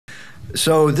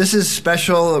So this is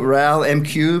special RAL M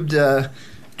Cubed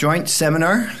joint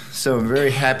seminar. So I'm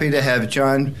very happy to have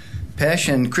Jon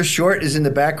Petch, and Chris Short is in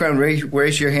the background.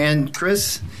 Raise your hand,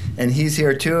 Chris. And he's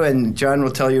here too, and Jon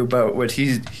will tell you about what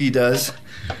he does.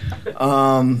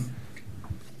 Jon,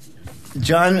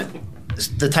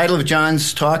 the title of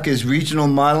Jon's talk is Regional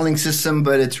Modeling System,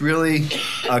 but it's really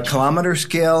a kilometer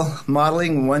scale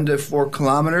modeling, 1 to 4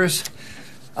 kilometers.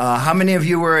 How many of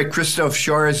you were at Christoph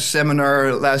Schor's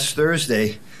seminar last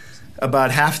Thursday?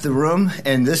 About half the room,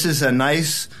 and this is a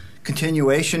nice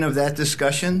continuation of that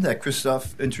discussion that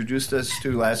Christoph introduced us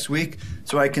to last week.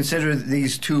 So I consider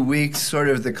these 2 weeks sort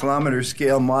of the kilometer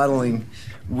scale modeling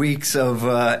weeks of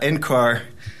NCAR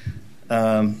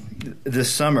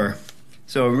this summer.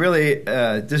 So really,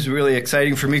 this is really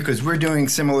exciting for me because we're doing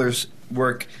similar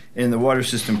work in the water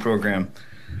system program.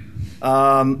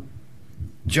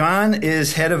 Jon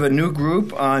is head of a new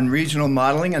group on regional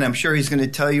modeling, and I'm sure he's going to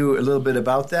tell you a little bit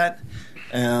about that.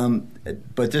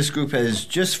 But this group has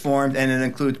just formed, and it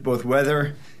includes both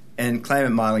weather and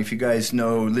climate modeling. If you guys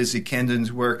know Lizzie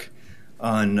Kendon's work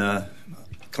on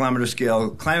kilometer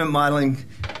scale climate modeling,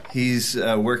 he's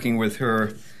working with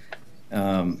her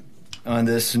on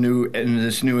this new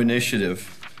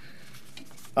initiative.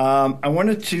 I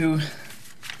wanted to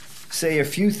say a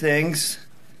few things.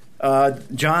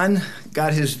 Jon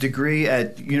got his degree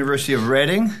at University of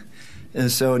Reading,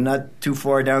 and so not too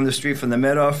far down the street from the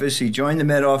Met Office. He joined the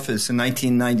Met Office in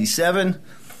 1997.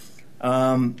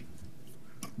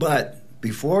 But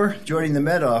before joining the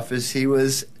Met Office, he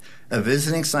was a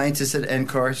visiting scientist at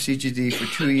NCAR-CGD for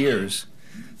 2 years.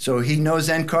 So he knows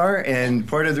NCAR, and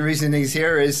part of the reason he's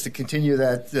here is to continue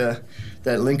that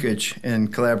linkage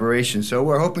and collaboration. So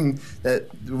we're hoping that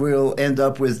we'll end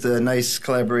up with a nice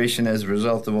collaboration as a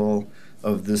result of all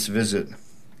of this visit.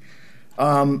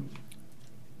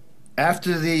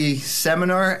 After the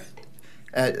seminar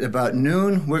at about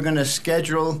noon, we're going to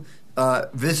schedule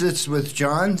visits with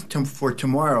Jon for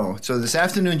tomorrow. So this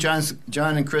afternoon,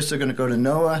 Jon and Chris are going to go to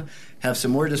NOAA, have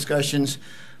some more discussions.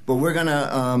 But we're going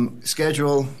to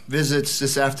schedule visits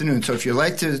this afternoon. So if you'd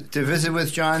like to visit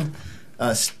with Jon,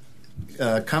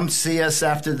 come see us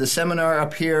after the seminar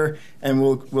up here, and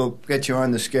we'll get you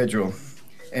on the schedule.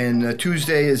 And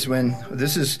Tuesday is when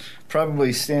this is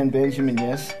probably Stan Benjamin,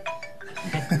 yes.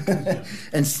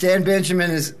 And Stan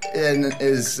Benjamin is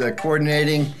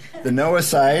coordinating the NOAA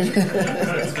side.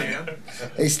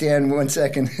 Hey, Stan, 1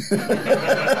 second.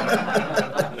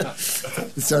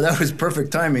 So that was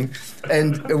perfect timing.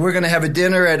 And we're going to have a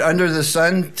dinner at Under the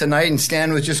Sun tonight, and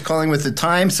Stan was just calling with the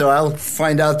time, so I'll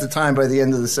find out the time by the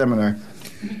end of the seminar.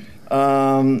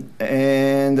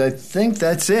 And I think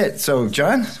that's it. So,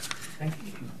 Jon? Thank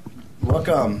you.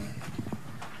 Welcome.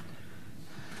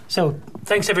 So,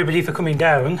 thanks everybody for coming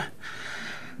down.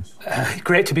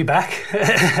 Great to be back.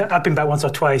 I've been back once or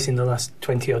twice in the last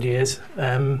 20-odd years.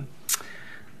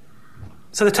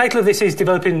 So the title of this is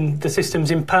Developing the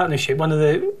Systems in Partnership. One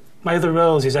of my other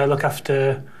roles is I look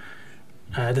after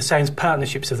the science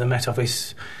partnerships of the Met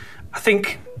Office. I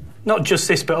think not just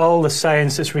this, but all the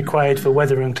science that's required for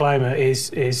weather and climate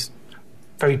is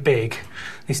very big.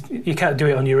 You can't do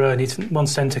it on your own. One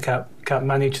centre can't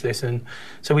manage this. And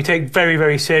so we take very,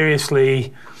 very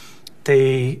seriously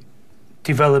the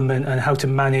development and how to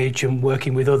manage and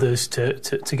working with others to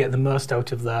get the most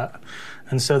out of that.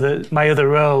 And so my other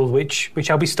role, which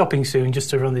I'll be stopping soon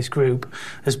just to run this group,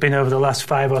 has been over the last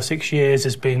 5 or 6 years,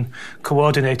 has been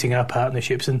coordinating our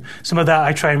partnerships. And some of that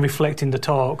I try and reflect in the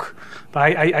talk.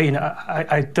 But I'm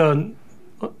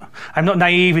not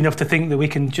naive enough to think that we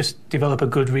can just develop a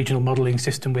good regional modelling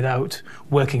system without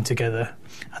working together.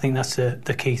 I think that's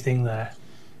the key thing there.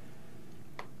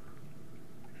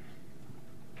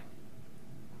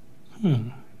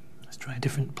 Let's try a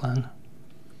different plan.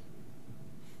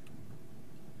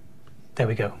 There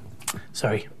we go.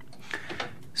 Sorry.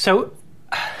 So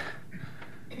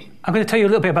I'm going to tell you a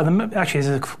little bit about actually,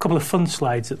 there's a couple of fun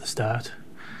slides at the start.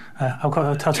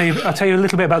 I'll tell you a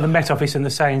little bit about the Met Office and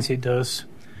the science it does,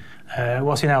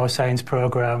 what's in our science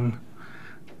programme,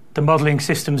 the modelling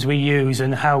systems we use,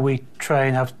 and how we try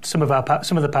and have some of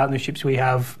the partnerships we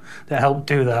have that help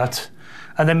do that,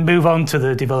 and then move on to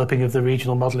the developing of the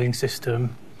regional modelling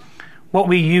system, what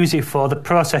we use it for, the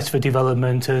process for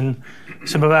development, and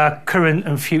some of our current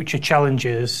and future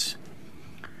challenges.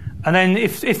 And then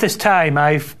if there's time,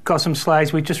 I've got some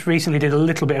slides. We just recently did a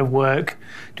little bit of work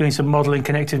doing some modelling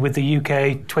connected with the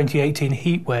UK 2018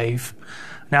 heatwave.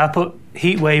 Now, I put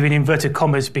heatwave in inverted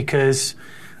commas because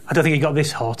I don't think it got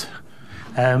this hot.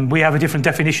 We have a different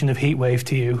definition of heatwave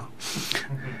to you.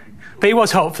 But it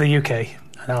was hot for the UK,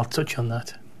 and I'll touch on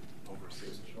that.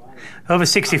 Over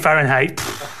 60 Fahrenheit,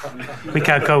 we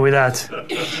can't go with that.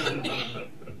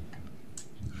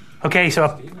 Okay,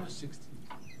 so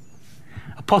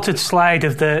a potted slide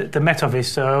of the Met Office.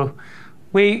 So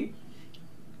it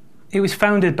was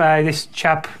founded by this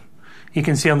chap you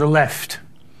can see on the left,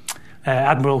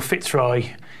 Admiral Fitzroy,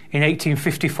 in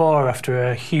 1854 after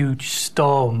a huge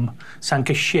storm sank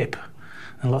a ship.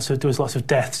 And there was lots of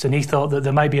deaths, and he thought that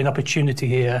there might be an opportunity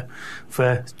here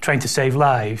for trying to save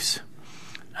lives.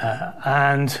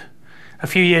 And a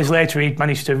few years later, he'd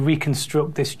managed to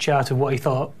reconstruct this chart of what he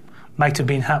thought might have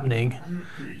been happening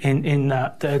in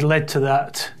that had led to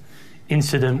that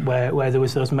incident where there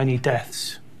was those many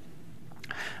deaths.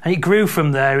 And it grew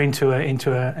from there into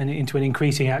an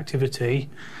increasing activity.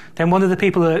 Then one of the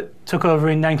people that took over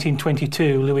in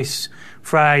 1922, Lewis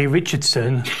Fry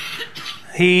Richardson,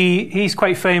 he's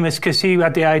quite famous because he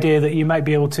had the idea that you might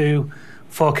be able to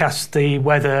forecast the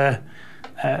weather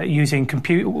using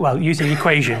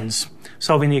equations,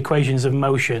 solving the equations of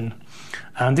motion.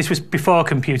 And this was before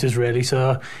computers, really.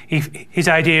 So his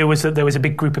idea was that there was a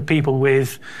big group of people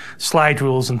with slide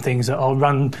rules and things that all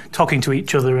ran talking to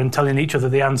each other and telling each other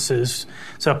the answers.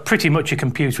 So pretty much a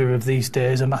computer of these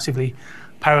days, a massively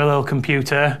parallel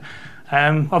computer.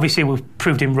 Obviously, we've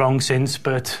proved him wrong since,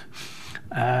 but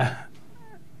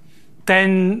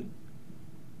then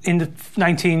in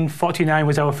 1949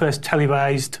 was our first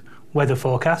televised weather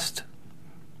forecast.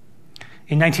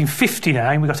 In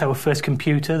 1959, we got our first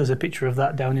computer. There's a picture of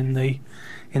that down in the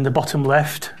bottom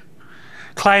left.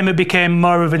 Climate became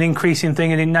more of an increasing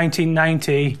thing, and in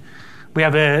 1990, we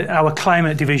have our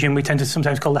climate division. We tend to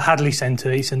sometimes call the Hadley Centre.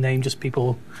 It's a name just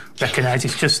people recognise.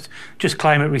 It's just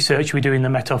climate research we do in the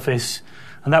Met Office,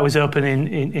 and that was open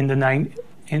in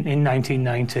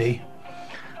 1990.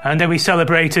 And then we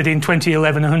celebrated in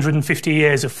 2011 150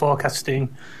 years of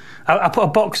forecasting. I put a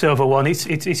box over one. It's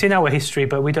in our history,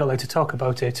 but we don't like to talk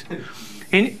about it.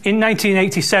 In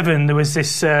 1987, there was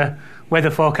this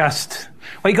weather forecast.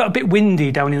 Well, it got a bit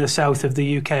windy down in the south of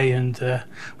the UK, and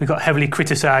we got heavily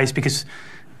criticised because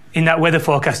in that weather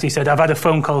forecast, he said, I've had a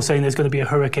phone call saying there's going to be a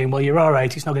hurricane. Well, you're all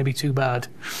right. It's not going to be too bad.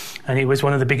 And it was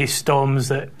one of the biggest storms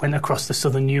that went across the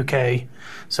southern UK.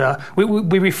 So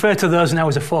we refer to those now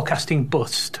as a forecasting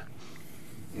bust.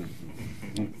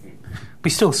 We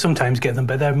still sometimes get them,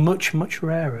 but they're much, much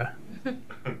rarer.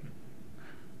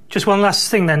 Just one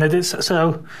last thing then.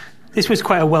 So this was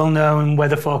quite a well-known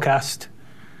weather forecast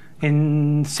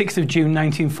in 6th of June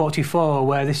 1944,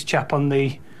 where this chap on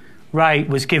the right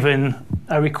was given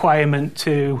a requirement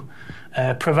to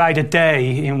provide a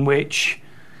day in which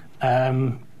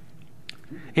it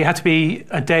had to be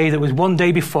a day that was one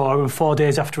day before and 4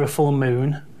 days after a full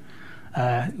moon.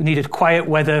 We needed quiet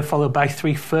weather followed by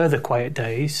 3 further quiet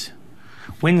days.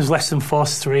 Winds less than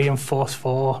force 3 and force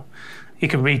 4. You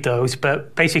can read those,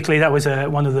 but basically that was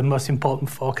one of the most important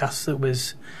forecasts that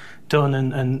was done,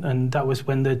 and that was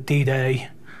when the D-Day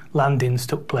landings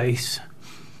took place.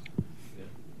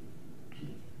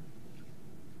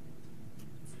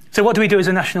 So what do we do as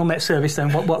a National Met Service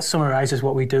then? What summarises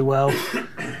what we do? Well,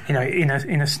 in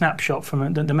a snapshot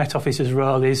from the Met Office's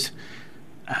role is,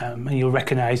 and you'll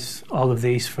recognise all of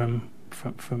these from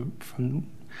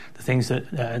the things that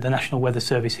the National Weather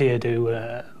Service here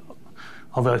do,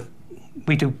 although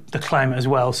we do the climate as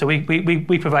well. So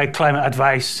we provide climate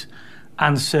advice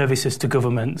and services to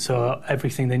government, so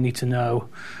everything they need to know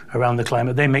around the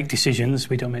climate. They make decisions.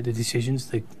 We don't make the decisions,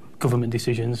 the government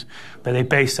decisions, but they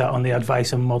base that on the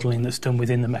advice and modelling that's done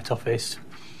within the Met Office.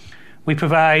 We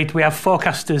have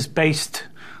forecasters based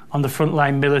on the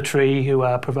frontline military who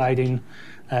are providing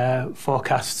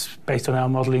forecasts based on our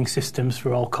modelling systems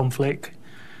for all conflict.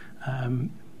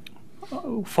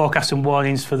 Forecasts and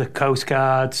warnings for the Coast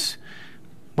Guards.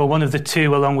 We're one of the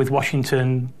two, along with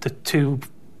Washington, the two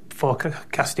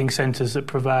forecasting centres that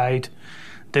provide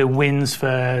the winds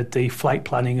for the flight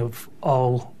planning of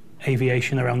all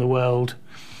aviation around the world.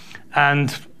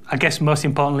 And I guess most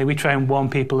importantly, we try and warn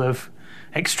people of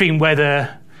extreme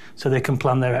weather so they can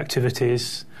plan their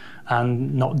activities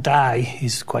and not die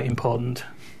is quite important.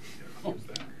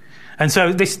 And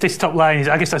so this top line is,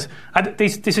 I guess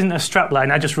this isn't a strap line.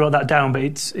 I just wrote that down, but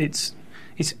it's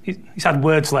had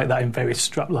words like that in various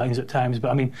strap lines at times.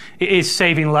 But I mean, it is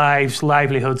saving lives,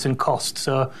 livelihoods, and costs.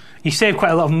 So you save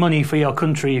quite a lot of money for your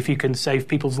country if you can save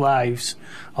people's lives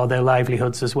or their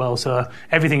livelihoods as well. So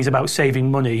everything's about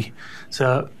saving money.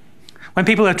 So when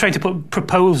people are trying to put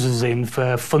proposals in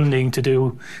for funding to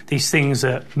do these things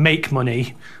that make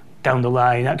money down the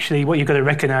line, actually what you've got to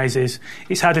recognise is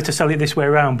it's harder to sell it this way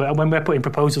around, but when we're putting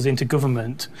proposals into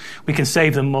government, we can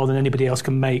save them more than anybody else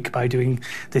can make by doing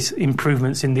this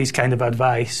improvements in these kind of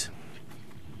advice.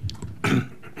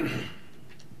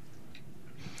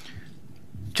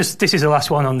 this is the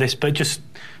last one on this, but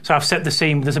so I've set the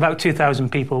scene. There's about 2,000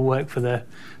 people work for the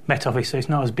Met Office, so it's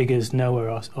not as big as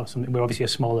NOAA or something. We're obviously a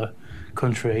smaller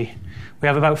country. We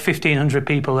have about 1,500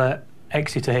 people at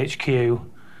Exeter HQ,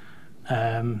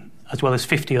 as well as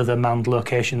 50 other manned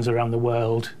locations around the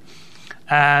world.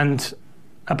 And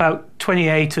about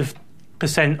 28%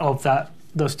 of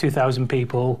those 2,000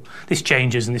 people, this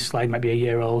changes and this slide might be a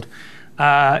year old,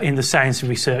 in the science and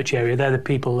research area. They're the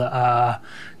people that are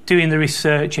doing the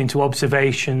research into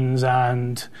observations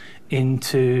and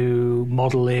into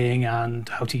modelling and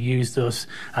how to use those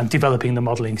and developing the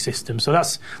modelling system. So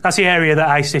that's the area that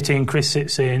I sit in, Chris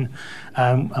sits in,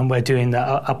 and we're doing that.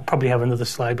 I'll probably have another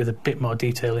slide with a bit more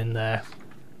detail in there.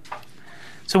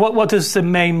 So what does the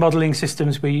main modelling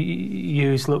systems we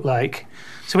use look like?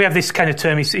 So we have this kind of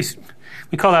term,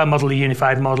 we call our model a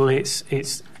unified model.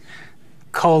 It's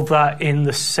called that in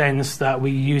the sense that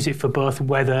we use it for both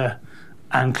weather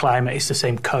and climate. It's the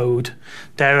same code.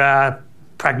 There are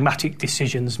pragmatic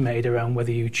decisions made around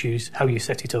whether you choose how you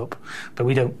set it up, but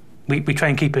we try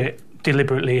and keep it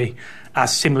deliberately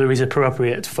as similar as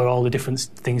appropriate for all the different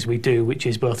things we do, which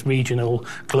is both regional,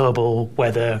 global,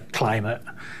 weather, climate.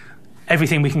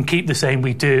 Everything we can keep the same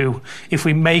we do. If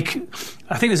we make,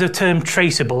 I think there's a term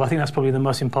traceable. I think that's probably the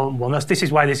most important one. This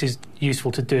is why this is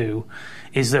useful to do,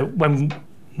 is that when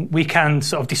we can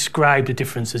sort of describe the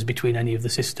differences between any of the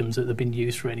systems that have been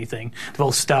used for anything. They've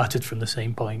all started from the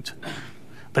same point,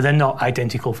 but they're not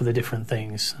identical for the different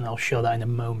things, and I'll show that in a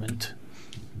moment.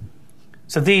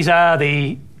 So these are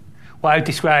what I would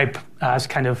describe as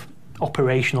kind of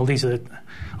operational.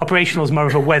 Operational is more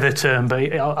of a weather term,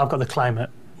 but I've got the climate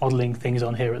modelling things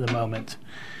on here at the moment.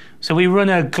 So we run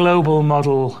a global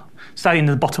model, starting in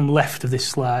the bottom left of this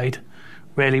slide,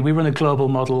 really. We run a global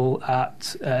model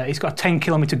at, it's got a 10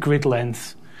 kilometre grid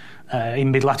length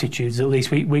in mid-latitudes at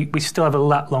least. We still have a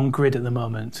lat-long grid at the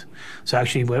moment. So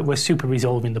actually we're super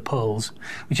resolving the poles,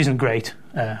 which isn't great,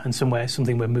 and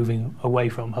something we're moving away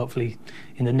from, hopefully,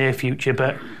 in the near future.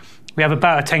 But we have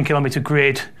about a 10 kilometre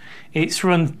grid. It's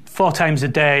run 4 times a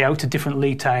day out to different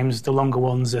lead times. The longer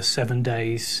ones are 7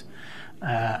 days.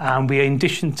 And we, in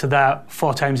addition to that,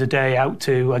 4 times a day out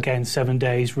to, again, 7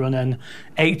 days, run an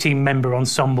 18-member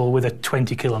ensemble with a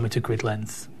 20-kilometre grid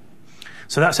length.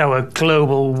 So that's our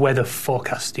global weather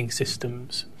forecasting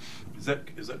systems. Is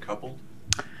that coupled?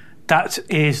 That's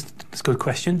a good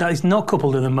question. That is not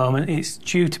coupled at the moment. It's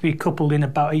due to be coupled in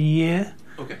about a year.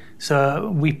 Okay. So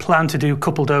we plan to do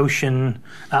coupled ocean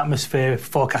atmosphere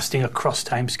forecasting across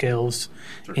timescales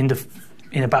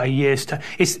in about a year's time.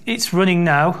 It's running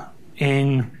now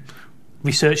in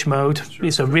research mode. Sure.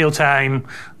 It's a real time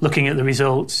looking at the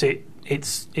results.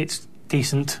 It's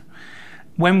decent.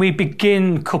 When we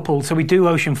begin coupled, so we do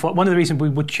ocean. One of the reasons we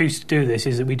would choose to do this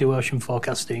is that we do ocean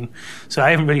forecasting. So I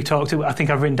haven't really talked to. I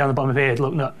think I've written down the bottom of here.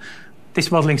 Look, no. This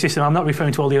modelling system, I'm not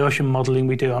referring to all the ocean modelling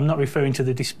we do. I'm not referring to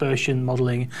the dispersion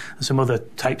modelling and some other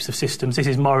types of systems. This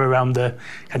is more around the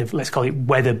kind of, let's call it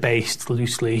weather-based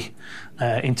loosely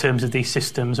in terms of these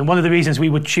systems. And one of the reasons we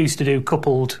would choose to do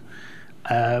coupled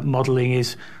modelling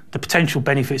is the potential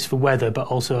benefits for weather, but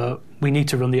also we need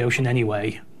to run the ocean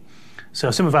anyway. So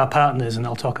some of our partners, and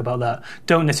I'll talk about that,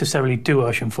 don't necessarily do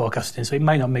ocean forecasting, so it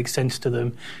might not make sense to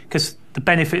them because the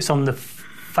benefits on the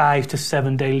 5 to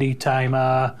 7 day lead time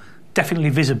are definitely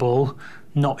visible,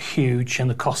 not huge, and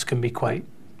the cost can be quite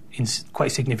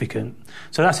significant.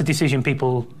 So that's a decision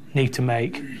people need to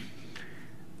make.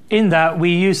 In that,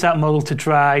 we use that model to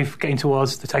drive, getting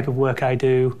towards the type of work I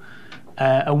do,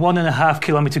 a 1.5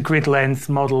 kilometre grid length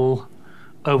model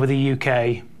over the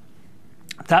UK.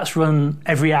 That's run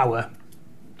every hour.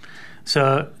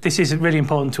 So this is really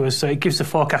important to us. So it gives the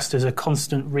forecasters a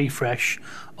constant refresh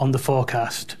on the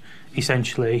forecast,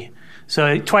 essentially.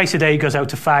 So twice a day it goes out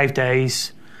to 5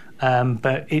 days,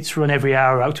 but it's run every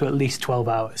hour out to at least 12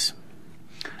 hours.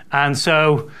 And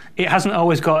so it hasn't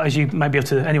always got, as you might be able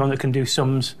to, anyone that can do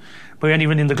sums, we're only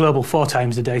running the global 4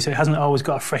 times a day, so it hasn't always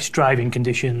got fresh driving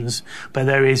conditions, but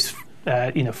there is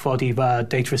 4D VAR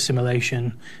data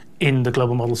assimilation in the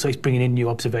global model, so it's bringing in new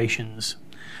observations.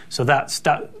 So that's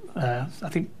I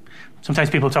think sometimes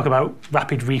people talk about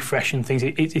rapid refresh and things.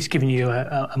 It's giving you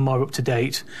a more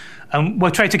up-to-date. And we're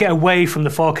trying to get away from the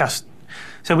forecast.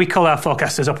 So we call our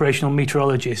forecasters operational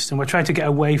meteorologists, and we're trying to get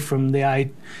away from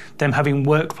them having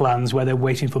work plans where they're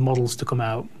waiting for models to come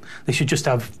out. They should just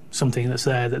have something that's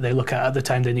there that they look at the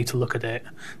time they need to look at it.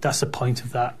 That's the point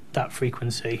of that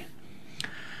frequency.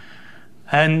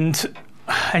 And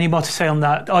any more to say on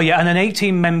that? Oh, yeah, and an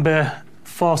 18-member,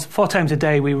 4 times a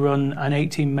day we run an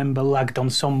 18-member lagged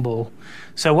ensemble.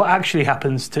 So what actually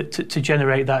happens to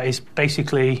generate that is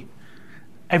basically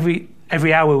every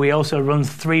every hour we also run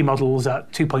 3 models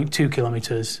at 2.2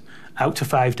 kilometres out to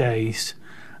 5 days.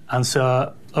 And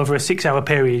so over a 6-hour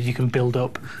period, you can build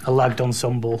up a lagged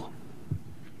ensemble.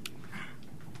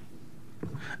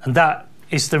 And that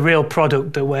is the real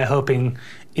product that we're hoping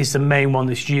is the main one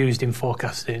that's used in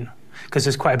forecasting, because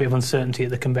there's quite a bit of uncertainty at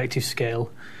the convective scale.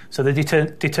 So the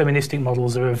deterministic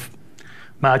models are of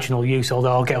marginal use,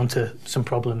 although I'll get onto some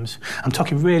problems. I'm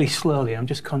talking really slowly, I'm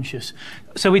just conscious.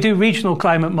 So we do regional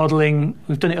climate modelling.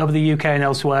 We've done it over the UK and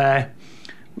elsewhere.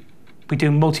 We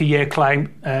do multi-year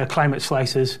climate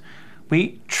slices.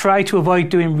 We try to avoid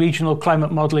doing regional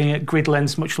climate modelling at grid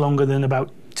lengths much longer than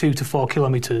about 2 to 4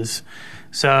 kilometres.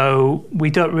 So we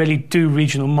don't really do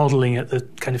regional modelling at the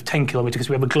kind of 10 kilometre because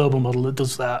we have a global model that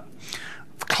does that.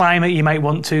 For climate, you might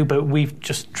want to, but we've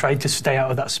just tried to stay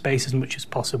out of that space as much as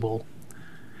possible.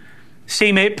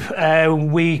 CMIP,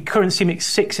 current CMIP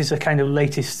 6 is the kind of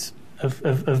latest of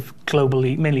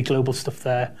globally, mainly global stuff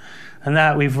there. And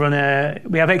that we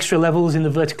have extra levels in the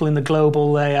vertical and the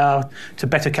global. They are to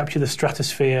better capture the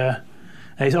stratosphere.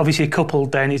 It's obviously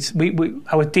coupled then.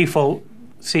 Our default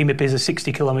CMIP is a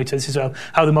 60 kilometre. This is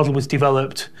how the model was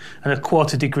developed, and a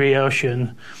 1/4 degree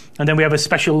ocean. And then we have a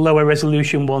special lower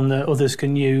resolution one that others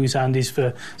can use and is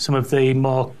for some of the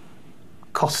more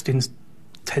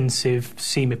cost-intensive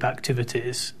CMIP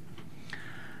activities.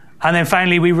 And then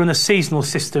finally, we run a seasonal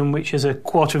system, which is a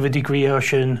 1/4 degree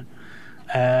ocean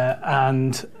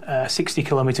and 60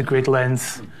 kilometre grid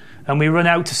length. And we run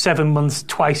out to 7 months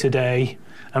twice a day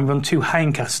and run 2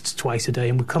 hindcasts twice a day.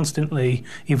 And we're constantly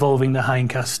evolving the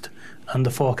hindcast and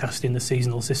the forecast in the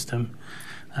seasonal system.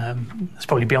 That's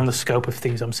probably beyond the scope of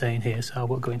things I'm saying here, so I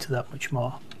won't go into that much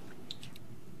more.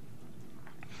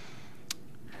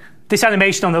 This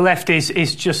animation on the left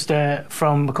is just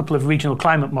from a couple of regional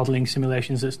climate modelling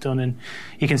simulations that's done, and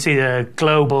you can see the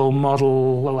global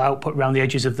model output around the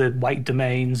edges of the white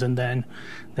domains, and then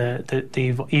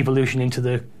the evolution into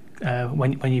the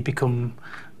when you become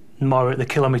more at the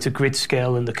kilometre grid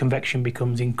scale, and the convection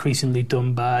becomes increasingly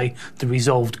done by the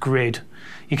resolved grid.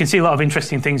 You can see a lot of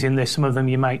interesting things in this. Some of them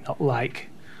you might not like.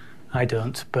 I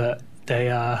don't, but they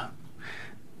are.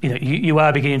 You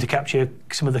are beginning to capture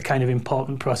some of the kind of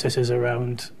important processes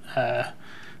around the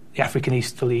African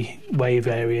easterly wave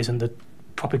areas and the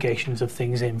propagations of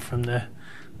things in from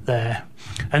there.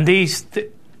 And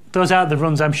those are the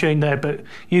runs I'm showing there, but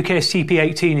UK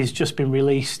CP18 has just been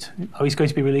released. Oh, it's going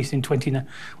to be released in 29.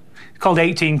 It's called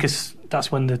 18 because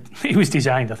that's when it was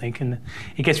designed, I think, and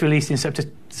it gets released in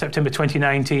September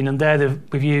 2019. And there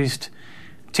we've used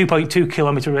 2.2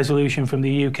 kilometre resolution from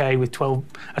the UK with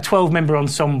a 12-member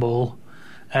ensemble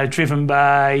driven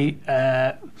by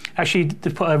actually they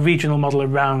put a regional model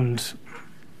around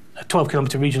a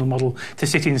 12-kilometre regional model to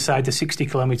sit inside the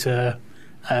 60-kilometre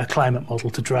climate model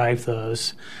to drive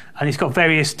those, and it's got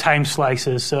various time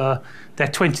slices. So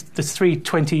there's 3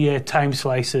 20-year time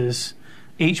slices,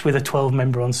 each with a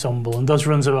 12-member ensemble, and those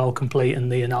runs are all complete,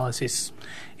 and the analysis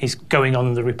is going on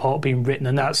and the report being written,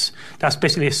 and that's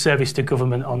basically a service to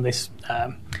government on this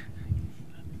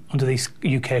under these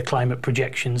UK climate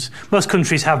projections. Most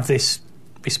countries have this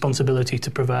responsibility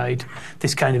to provide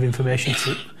this kind of information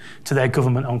to their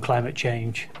government on climate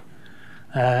change.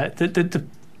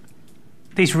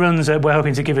 These runs we're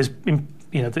hoping to give us,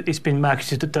 it's been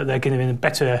marketed that they're giving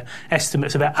better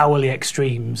estimates about hourly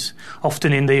extremes.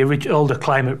 Often in the older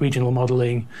climate regional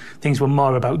modelling, things were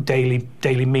more about daily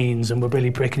means, and we're really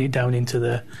breaking it down into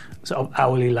the sort of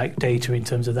hourly-like data in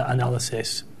terms of that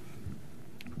analysis.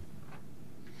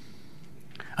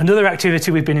 Another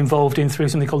activity we've been involved in through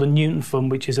something called the Newton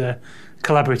Fund, which is a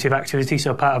collaborative activity.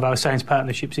 So part of our science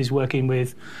partnerships is working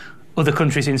with other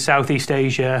countries in Southeast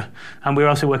Asia, and we're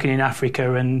also working in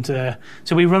Africa. And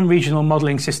so we run regional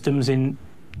modelling systems in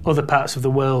other parts of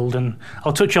the world. And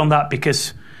I'll touch on that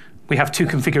because we have 2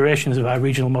 configurations of our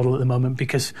regional model at the moment,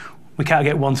 because we can't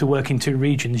get one to work in 2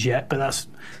 regions yet, but that's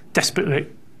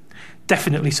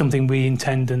definitely something we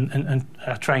intend and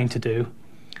are trying to do.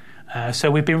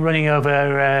 So we've been running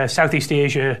over Southeast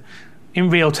Asia in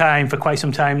real time for quite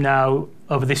some time now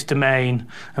over this domain,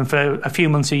 and for a few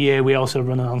months a year we also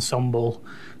run an ensemble.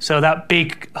 So that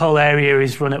big whole area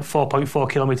is run at 4.4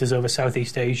 kilometres over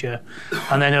Southeast Asia,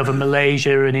 and then over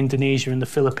Malaysia and Indonesia and the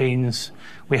Philippines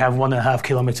we have 1.5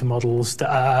 kilometre models that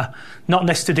are not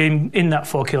nested in that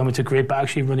 4 kilometre grid, but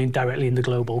actually running directly in the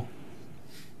global.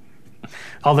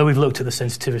 Although we've looked at the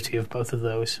sensitivity of both of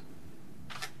those.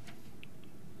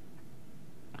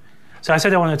 So I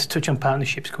said I wanted to touch on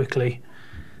partnerships quickly.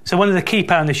 So one of the key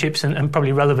partnerships, and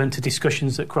probably relevant to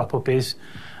discussions that crop up, is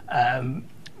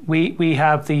we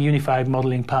have the Unified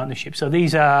Modelling Partnership. So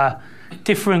these are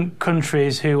different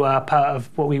countries who are part of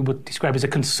what we would describe as a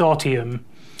consortium,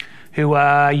 who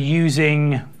are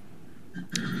using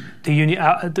the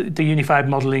Unified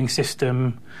Modelling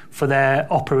System for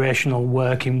their operational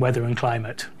work in weather and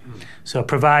climate. So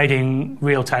providing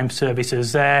real-time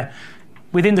services.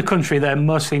 Within the country, they're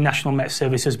mostly national Met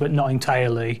services, but not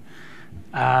entirely.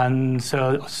 And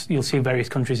so you'll see various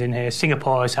countries in here.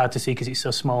 Singapore is hard to see because it's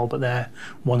so small, but they're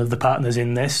one of the partners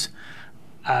in this.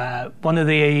 One of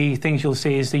the things you'll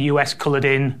see is the US coloured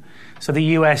in. So the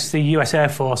US Air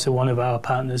Force are one of our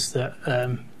partners that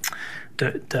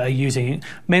are using it.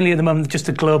 Mainly at the moment just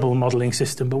a global modelling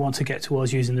system, but want to get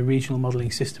towards using the regional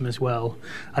modelling system as well.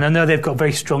 And I know they've got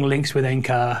very strong links with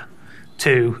NCAR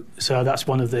too, so that's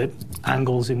one of the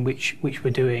angles in which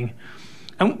we're doing.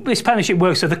 And this partnership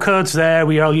works, so the code's there,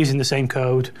 we are all using the same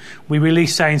code. We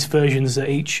release science versions that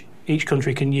each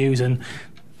country can use, and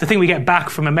the thing we get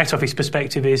back from a Met Office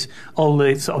perspective is all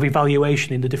the sort of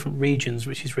evaluation in the different regions,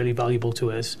 which is really valuable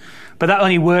to us. But that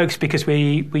only works because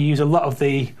we use a lot of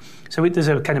there's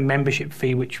a kind of membership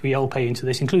fee which we all pay into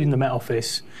this, including the Met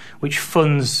Office, which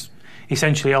funds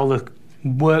essentially all the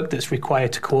work that's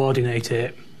required to coordinate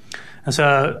it. And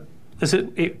so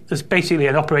there's basically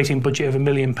an operating budget of £1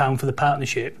 million for the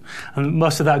partnership, and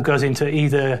most of that goes into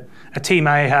either a team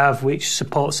I have which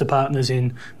supports the partners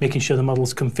in making sure the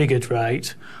model's configured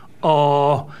right,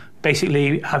 or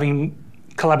basically having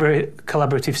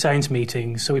collaborative science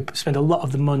meetings. So we spend a lot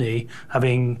of the money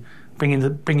bringing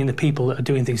the people that are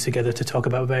doing things together to talk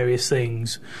about various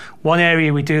things. One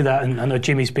area we do that, and I know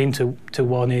Jimmy's been to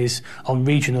one, is on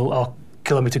regional or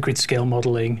kilometre grid scale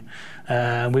modelling.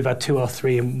 We've had 2 or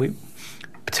 3, and we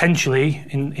potentially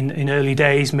in early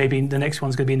days, maybe the next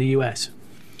one's going to be in the US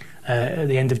at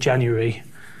the end of January,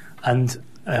 and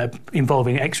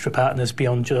involving extra partners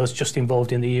beyond just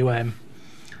involved in the UM.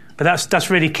 But that's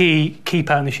really key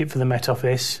partnership for the Met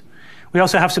Office. We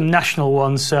also have some national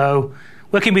ones, so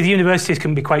working with universities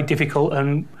can be quite difficult,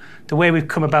 and the way we've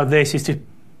come about this is to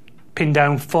pin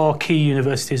down 4 key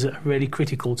universities that are really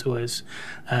critical to us.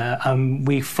 And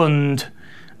we fund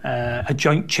a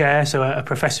joint chair, so a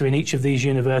professor in each of these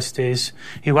universities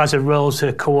who has a role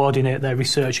to coordinate their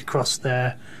research across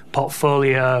their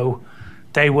portfolio.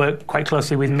 They work quite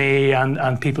closely with me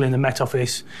and people in the Met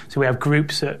Office, so we have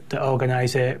groups that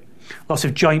organise it. Lots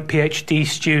of joint PhD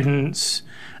students.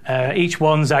 Each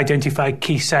one's identified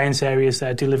key science areas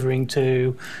they're delivering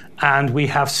to, and we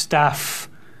have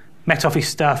Met Office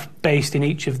staff based in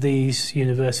each of these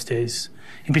universities.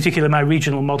 In particular, my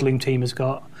regional modelling team has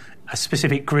got a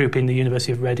specific group in the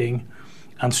University of Reading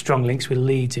and strong links with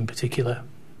Leeds in particular.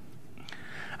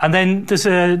 And then there's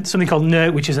something called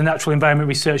NERC, which is a Natural Environment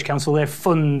Research Council. They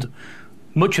fund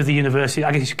much of the university.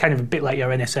 I guess it's kind of a bit like your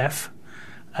NSF.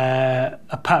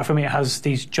 Apart from it has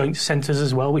these joint centres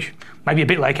as well, which might be a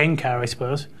bit like NCAR, I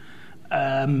suppose.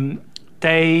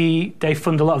 They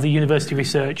fund a lot of the university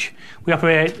research. We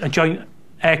operate a joint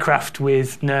aircraft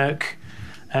with NERC.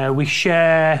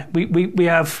 We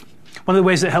have one of the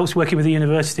ways that helps working with the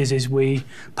universities is we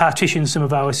partition some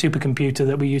of our supercomputer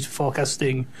that we use for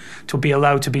forecasting to be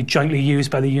allowed to be jointly used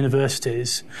by the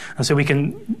universities. And so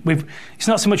it's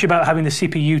not so much about having the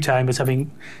CPU time as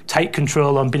having tight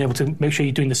control on being able to make sure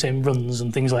you're doing the same runs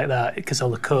and things like that, because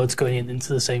all the code's going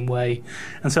into the same way.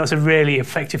 And so that's a really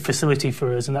effective facility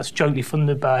for us, and that's jointly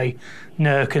funded by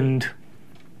NERC,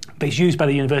 but it's used by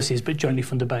the universities, but jointly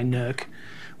funded by NERC.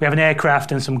 We have an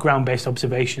aircraft and some ground-based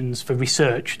observations for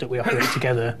research that we operate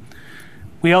together.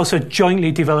 We also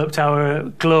jointly developed our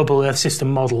global Earth system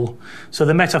model. So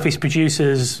the Met Office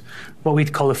produces what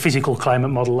we'd call a physical climate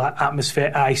model,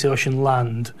 atmosphere, ice, ocean,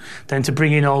 land. Then to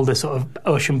bring in all the sort of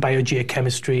ocean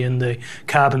biogeochemistry and the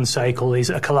carbon cycle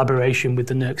is a collaboration with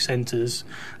the NERC centres,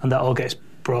 and that all gets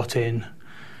brought in.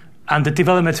 And the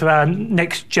development of our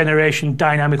next generation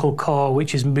dynamical core,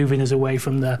 which is moving us away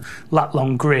from the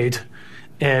lat-long grid,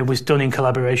 was done in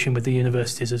collaboration with the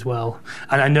universities as well.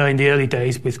 And I know in the early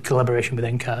days with collaboration with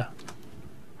NCAR.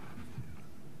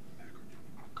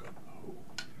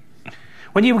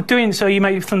 When you were doing so, you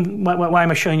might think, why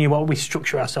am I showing you what we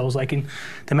structure ourselves like in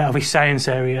the Met Office science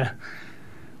area?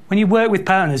 When you work with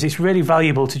partners, it's really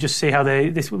valuable to just see how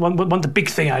one the big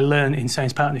thing I learned in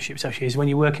science partnerships actually is when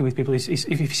you're working with people is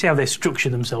if you see how they structure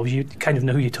themselves, you kind of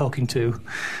know who you're talking to.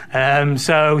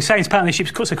 So science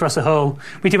partnerships cuts across the whole.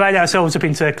 We divide ourselves up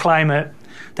into climate.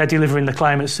 They're delivering the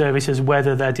climate services,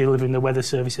 weather, they're delivering the weather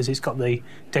services. It's got the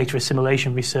data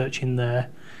assimilation research in there.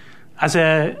 As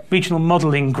a regional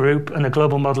modelling group and a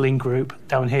global modelling group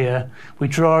down here, we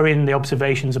draw in the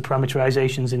observations and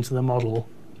parameterizations into the model.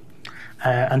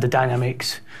 and the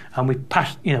dynamics, and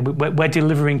we're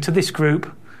delivering to this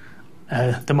group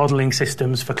the modelling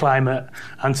systems for climate,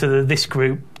 and to this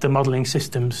group the modelling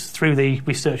systems through the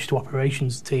research to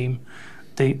operations team,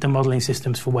 the modelling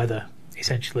systems for weather,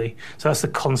 essentially. So that's the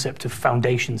concept of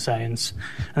foundation science,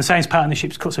 and science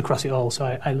partnerships cuts across it all.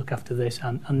 So I look after this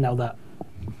and now that.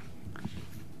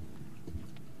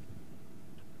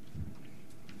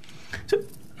 So,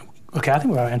 okay, I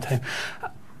think we're out on time.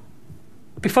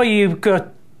 Before you go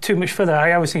too much further,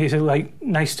 I always think it's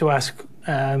nice to ask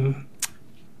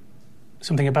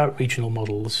something about regional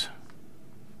models.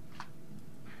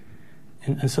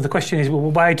 And so the question is, well,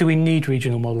 why do we need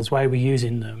regional models? Why are we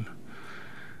using them?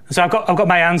 And so I've got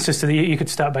my answers to the. You could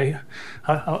start by.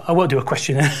 I won't do a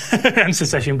question and answer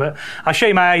session, but I'll show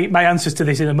you my answers to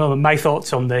this in a moment. My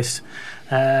thoughts on this,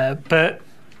 but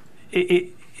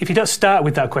if you don't start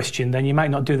with that question, then you might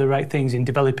not do the right things in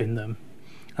developing them.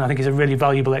 And I think it's a really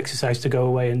valuable exercise to go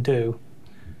away and do.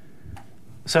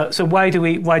 So why do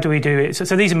we do it?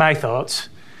 So these are my thoughts.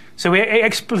 So it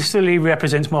explicitly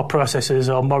represents more processes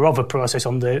or more of a process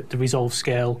on the resolve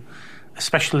scale,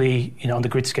 especially on the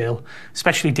grid scale,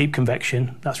 especially deep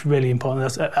convection. That's really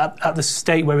important. That's at the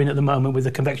state we're in at the moment with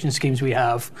the convection schemes we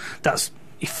have. That's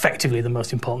effectively the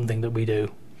most important thing that we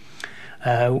do.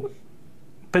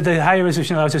 But the higher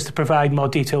resolution allows us to provide more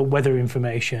detailed weather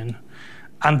information,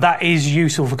 and that is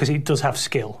useful because it does have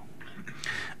skill.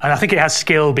 And I think it has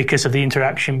skill because of the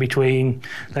interaction between,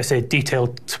 let's say,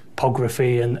 detailed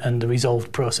topography and the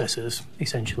resolved processes,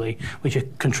 essentially, which are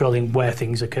controlling where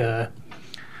things occur.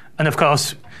 And of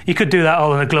course, you could do that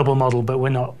all in a global model, but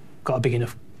we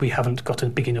haven't got a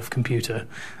big enough computer.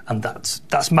 And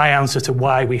that's my answer to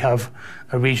why we have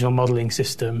a regional modelling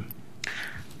system.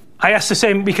 We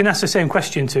can ask the same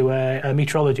question to a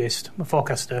meteorologist, a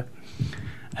forecaster.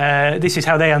 This is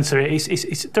how they answer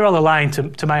it. They're all aligned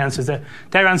to my answers.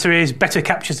 Their answer is better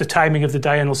captures the timing of the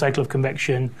diurnal cycle of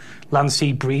convection.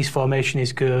 Land-sea breeze formation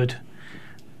is good.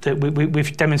 That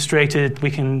we've demonstrated we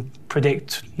can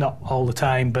predict, not all the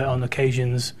time, but on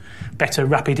occasions, better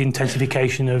rapid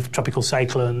intensification of tropical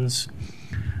cyclones.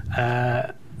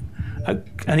 And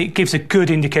it gives a good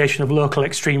indication of local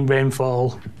extreme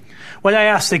rainfall. When I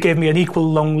asked, they gave me an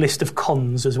equal long list of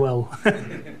cons as well.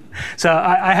 So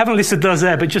I haven't listed those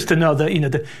there, but just to know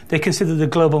that they consider the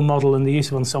global model and the use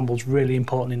of ensembles really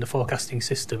important in the forecasting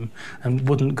system, and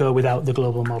wouldn't go without the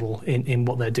global model in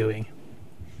what they're doing.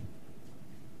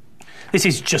 This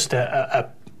is just a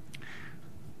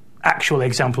actual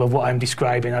example of what I'm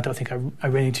describing. I don't think I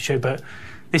really need to show, but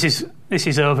this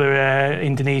is over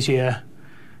Indonesia,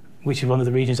 which is one of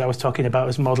the regions I was talking about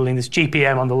as modelling. There's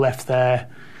GPM on the left there.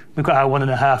 We've got our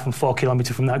 1.5 and 4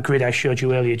 kilometre from that grid I showed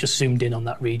you earlier, just zoomed in on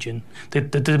that region. The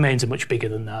domains are much bigger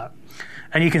than that.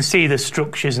 And you can see the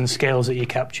structures and scales that you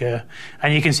capture.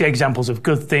 And you can see examples of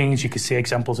good things, you can see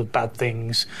examples of bad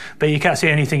things. But you can't see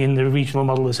anything in the regional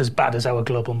model that's as bad as our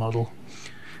global model,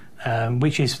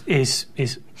 which is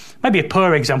maybe a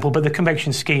poor example, but the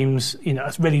convection schemes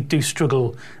really do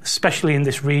struggle, especially in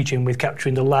this region, with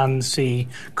capturing the land-sea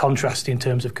contrast in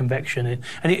terms of convection.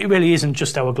 And it really isn't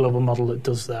just our global model that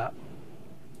does that.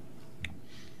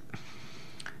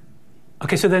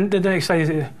 Okay, so then the next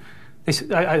slide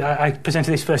is I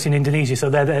presented this first in Indonesia, so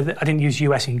I didn't use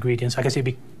US ingredients. I guess it'd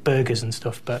be burgers and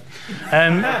stuff, but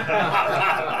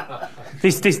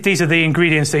these are the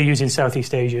ingredients they use in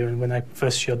Southeast Asia. And when I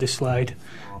first showed this slide,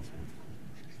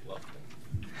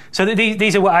 so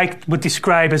these are what I would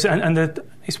describe as, and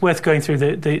it's worth going through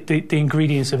the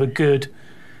ingredients of a good.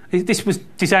 This was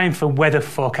designed for weather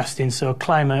forecasting, so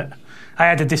climate. I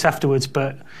added this afterwards,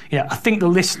 but I think the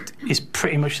list is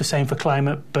pretty much the same for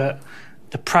climate, but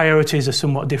the priorities are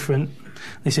somewhat different.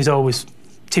 This is always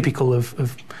typical of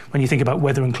when you think about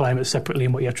weather and climate separately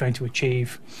and what you're trying to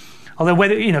achieve. Although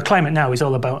weather, climate now is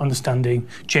all about understanding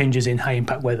changes in high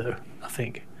impact weather, I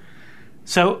think.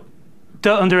 So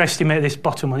don't underestimate this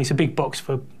bottom one. It's a big box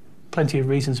for plenty of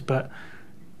reasons, but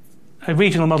a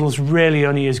regional model is really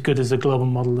only as good as the global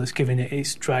model that's giving it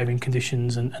its driving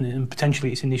conditions and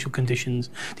potentially its initial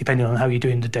conditions, depending on how you're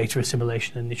doing the data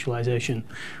assimilation and initialization.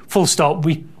 Full stop.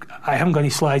 I haven't got any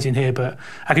slides in here, but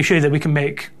I can show you that we can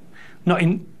make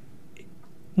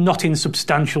not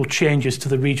insubstantial changes to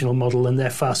the regional model, and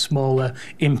they're far smaller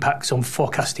impacts on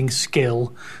forecasting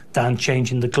skill than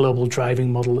changing the global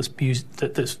driving model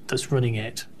that's running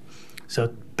it.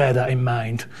 So bear that in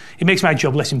mind. It makes my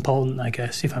job less important, I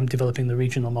guess, if I'm developing the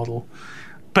regional model.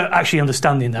 But actually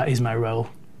understanding that is my role.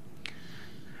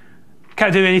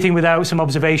 Can't do anything without some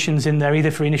observations in there,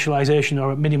 either for initialization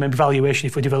or minimum evaluation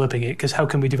if we're developing it, because how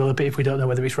can we develop it if we don't know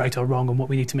whether it's right or wrong and what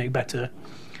we need to make better?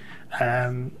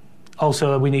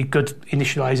 Also, we need good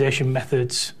initialisation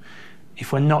methods.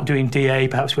 If we're not doing DA,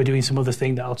 perhaps we're doing some other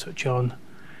thing that I'll touch on.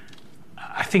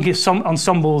 I think some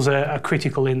ensembles are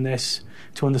critical in this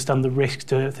to understand the risks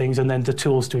to things, and then the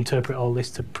tools to interpret all this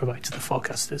to provide to the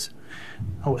forecasters.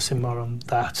 I'll say more on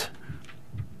that.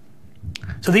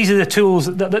 So these are the tools,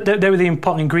 they were the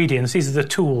important ingredients. These are the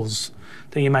tools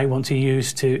that you might want to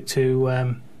use to do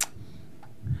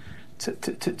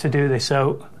this.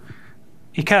 So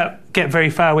you can't get very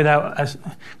far without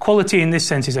quality in this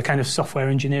sense is a kind of software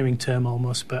engineering term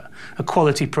almost, but a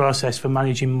quality process for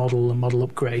managing model and model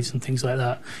upgrades and things like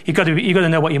that. You've got to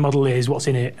know what your model is, what's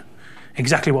in it,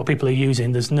 exactly what people are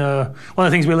using. One of the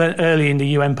things we learned early in the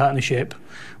UN partnership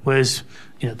was,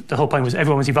 the whole point was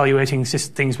everyone was evaluating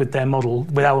things with their model,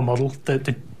 with our model,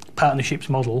 the partnership's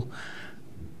model,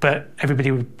 but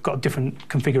everybody got different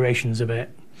configurations of it.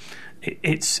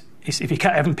 It's if you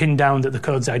haven't pinned down that the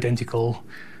code's identical,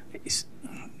 it's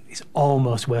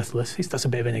almost worthless. That's a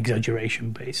bit of an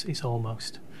exaggeration, but it's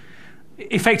almost.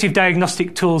 Effective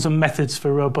diagnostic tools and methods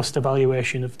for robust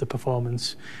evaluation of the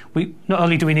performance. Not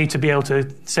only do we need to be able to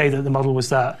say that the model was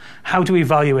that, how do we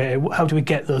evaluate it? How do we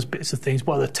get those bits of things?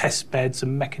 What are the test beds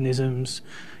and mechanisms?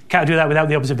 Can't do that without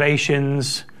the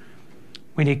observations.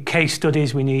 We need case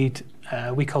studies. We need,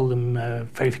 we call them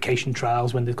verification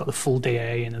trials when they've got the full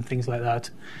DA and things like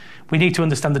that. We need to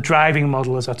understand the driving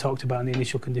model, as I talked about, in the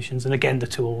initial conditions, and again, the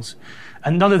tools.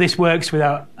 And none of this works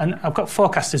without, and I've got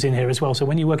forecasters in here as well, so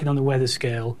when you're working on the weather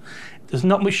scale, there's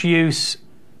not much use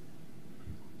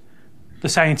the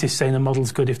scientist saying the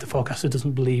model's good if the forecaster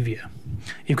doesn't believe you.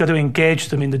 You've got to engage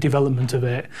them in the development of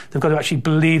it. They've got to actually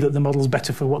believe that the model's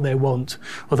better for what they want.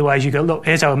 Otherwise, you go, look,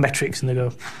 here's our metrics, and they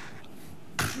go...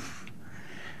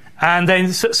 And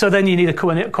then, so then you need a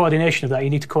coordination of that. You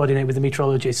need to coordinate with the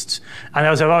meteorologists. And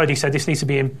as I've already said, this needs to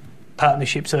be in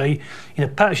partnership. So,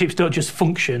 partnerships don't just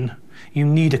function. You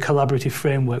need a collaborative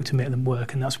framework to make them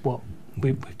work, and that's what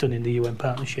we've done in the UN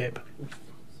partnership.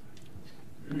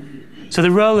 So the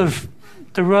role of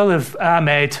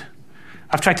RMED,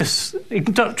 I've tried to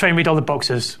don't try and read all the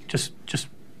boxes. Just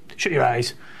shut your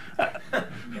eyes.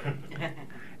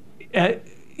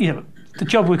 The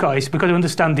job we've got is we've got to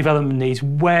understand development needs.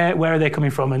 Where are they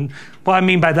coming from? And what I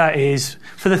mean by that is,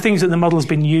 for the things that the model's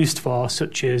been used for,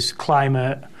 such as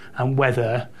climate and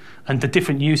weather, and the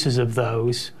different uses of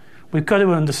those, we've got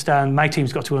to understand, my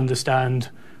team's got to understand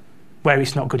where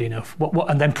it's not good enough,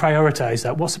 and then prioritise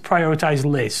that. What's the prioritised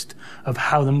list of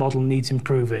how the model needs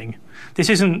improving? This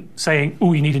isn't saying,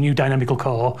 you need a new dynamical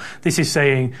core. This is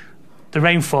saying the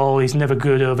rainfall is never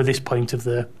good over this point of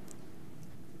the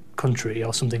country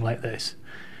or something like this.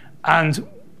 And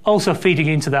also feeding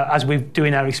into that, as we're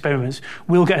doing our experiments,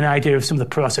 we'll get an idea of some of the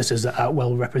processes that are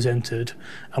well represented,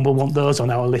 and we'll want those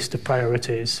on our list of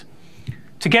priorities.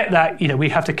 To get that, we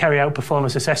have to carry out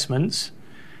performance assessments,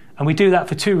 and we do that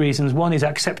for two reasons. One is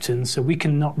acceptance, so we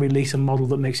cannot release a model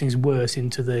that makes things worse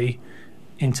into the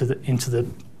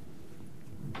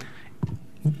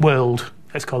world,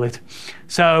 let's call it.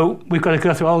 So we've got to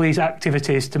go through all these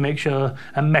activities to make sure,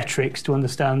 and metrics to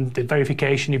understand the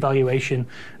verification, evaluation,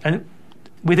 and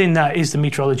within that is the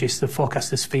meteorologist, the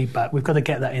forecaster's feedback. We've got to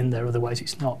get that in there, otherwise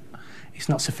it's not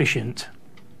sufficient.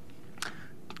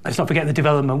 Let's not forget the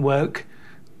development work,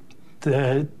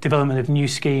 the development of new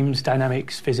schemes,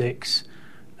 dynamics, physics,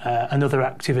 and other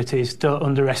activities. Don't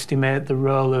underestimate the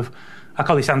role of, I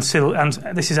call this this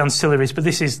is ancillaries, but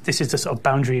this is the sort of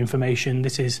boundary information.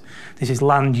 This is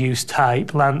land use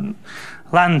type, land,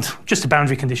 just a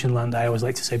boundary condition land, I always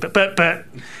like to say. But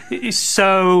it's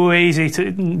so easy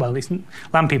to,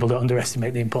 land people don't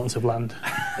underestimate the importance of land.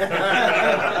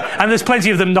 And there's plenty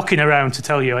of them knocking around to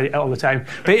tell you all the time.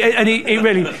 But it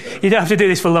really, you don't have to do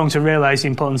this for long to realise the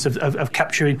importance of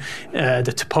capturing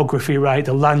the topography right,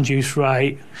 the land use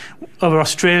right. Over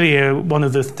Australia, one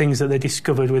of the things that they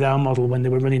discovered with our model when they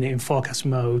were running it in forecast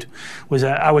mode was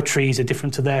that our trees are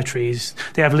different to their trees.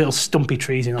 They have little stumpy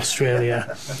trees in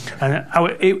Australia. And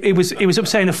it was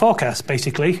upsetting the forecast,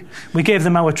 basically. We gave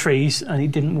them our trees, and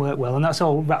it didn't work well. And that's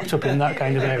all wrapped up in that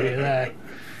kind of area there.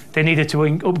 They needed to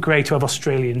upgrade to have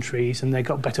Australian trees, and they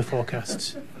got better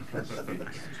forecasts.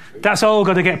 That's all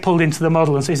got to get pulled into the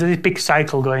model, and so there's this big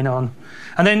cycle going on.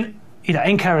 And then,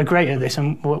 NCAR are great at this,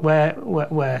 and where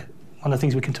one of the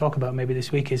things we can talk about maybe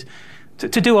this week is to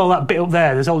do all that bit up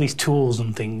there. There's all these tools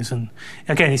and things, and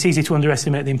again, it's easy to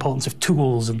underestimate the importance of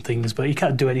tools and things, but you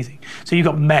can't do anything. So you've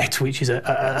got MET, which is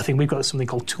I think we've got something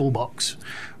called Toolbox,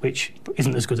 which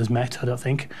isn't as good as MET, I don't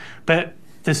think. But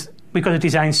we've got to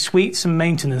design suites and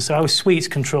maintenance. So our suites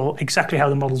control exactly how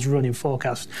the models run in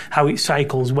forecast, how it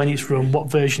cycles, when it's run, what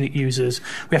version it uses.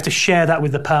 We have to share that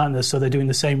with the partners so they're doing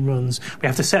the same runs. We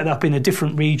have to set that up in a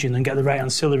different region and get the right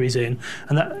ancillaries in.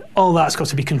 And all that's got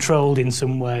to be controlled in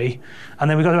some way. And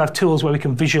then we've got to have tools where we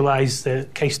can visualise the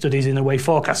case studies in a way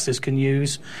forecasters can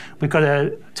use. We've got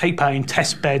to take part in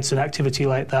test beds and activity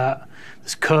like that.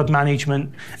 There's code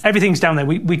management. Everything's down there.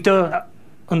 We don't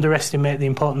underestimate the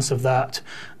importance of that.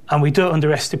 And we don't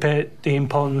underestimate the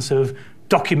importance of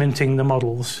documenting the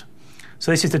models. So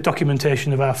this is the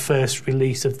documentation of our first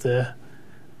release of the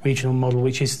regional model,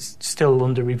 which is still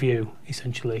under review,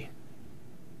 essentially.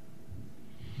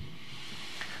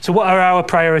 So what are our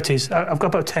priorities? I've got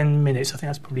about 10 minutes. I think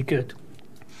that's probably good.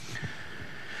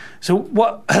 So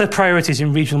what are the priorities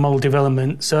in regional model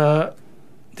development? So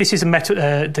this is the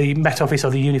Met Office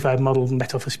or the Unified Model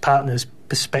Met Office Partners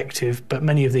perspective, but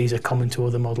many of these are common to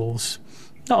other models.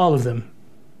 Not all of them.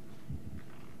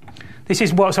 This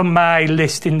is what's on my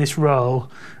list in this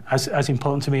role as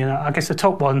important to me. And I guess the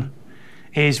top one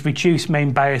is reduce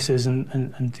main biases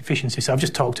and deficiencies. So I've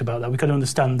just talked about that. We've got to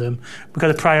understand them. We've got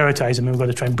to prioritise them and we've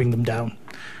got to try and bring them down.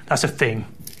 That's a thing.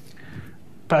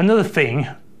 But another thing,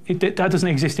 that doesn't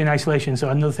exist in isolation. So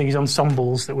another thing is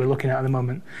ensembles that we're looking at the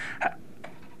moment.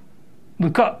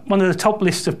 We've got one of the top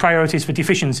lists of priorities for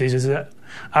deficiencies is that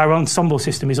our ensemble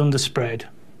system is underspread.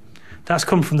 That's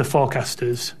come from the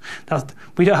forecasters.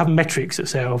 We don't have metrics that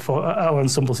say our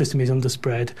ensemble system is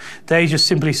underspread. They just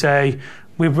simply say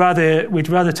we'd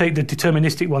rather take the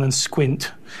deterministic one and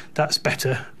squint. That's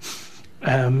better.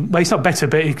 Well, it's not better,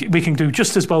 but we can do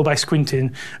just as well by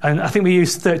squinting. And I think we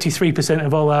use 33%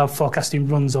 of all our forecasting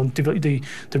runs on the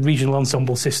regional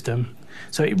ensemble system.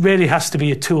 So it really has to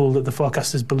be a tool that the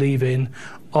forecasters believe in,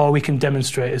 or we can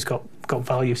demonstrate has got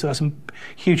value. So that's a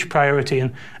huge priority.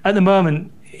 And at the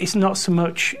moment, it's not so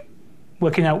much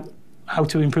working out how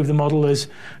to improve the model as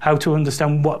how to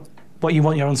understand what you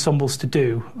want your ensembles to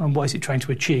do and what is it trying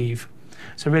to achieve.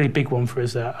 It's a really big one for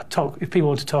us there. If people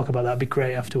want to talk about that, it'd be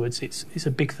great afterwards. It's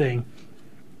a big thing.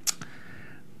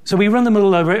 So we run the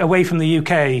model away from the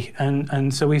UK,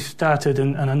 and so we've started,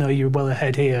 and I know you're well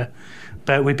ahead here,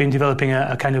 but we've been developing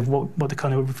a kind of what they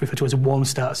kind of refer to as a warm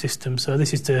start system. So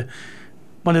this is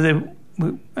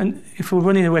and if we're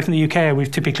running away from the UK, we've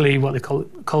typically what they call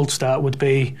cold start would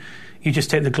be you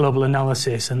just take the global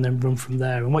analysis and then run from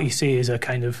there. And what you see is a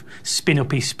kind of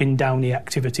spin-uppy, spin-downy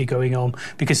activity going on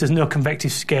because there's no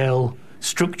convective scale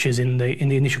structures in the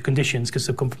initial conditions because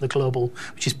they've come from the global,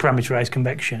 which is parameterized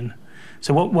convection.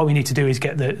 So what we need to do is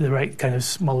get the right kind of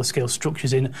smaller scale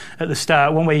structures in at the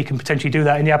start. One way you can potentially do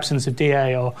that in the absence of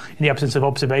DA or in the absence of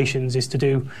observations is to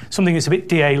do something that's a bit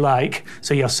DA-like,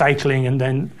 so you're cycling and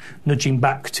then nudging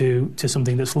back to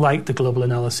something that's like the global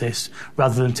analysis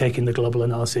rather than taking the global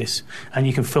analysis. And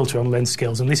you can filter on length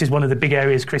scales. And this is one of the big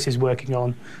areas Chris is working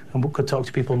on and we could talk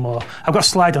to people more. I've got a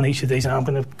slide on each of these and I'm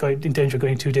going to go in danger of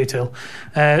going into detail.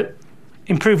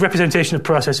 Improved representation of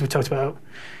process we talked about.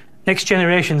 Next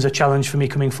generation's a challenge for me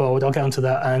coming forward. I'll get onto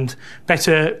that. And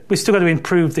we've still got to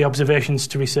improve the observations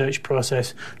to research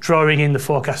process, drawing in the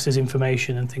forecasters'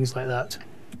 information and things like that.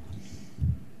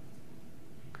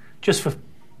 Just for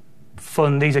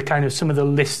fun, these are kind of some of the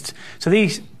lists. So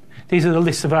these are the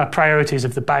lists of our priorities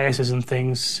of the biases and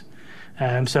things.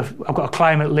 So I've got a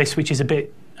climate list, which is a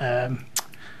bit in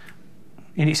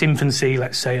its infancy,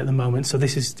 let's say, at the moment. So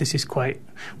this is quite.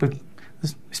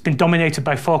 It's been dominated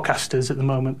by forecasters at the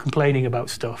moment complaining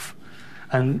about stuff.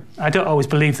 And I don't always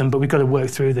believe them, but we've got to work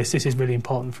through this. This is really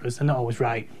important for us. They're not always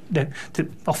right. They're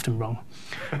often wrong.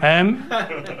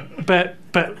 But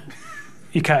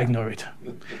you can't ignore it.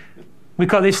 We've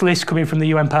got this list coming from the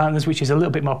UN partners, which is a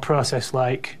little bit more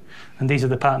process-like. And these are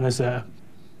the partners that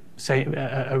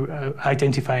are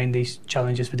identifying these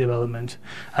challenges for development.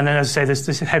 And then, as I say, there's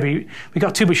this heavy. We've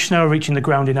got too much snow reaching the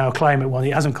ground in our climate one.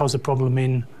 It hasn't caused a problem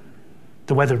in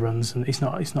the weather runs, and it's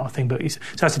not a thing, but so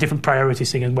that's a different priority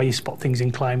thing, and where you spot things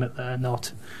in climate that are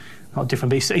not different.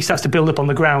 But it starts to build up on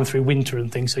the ground through winter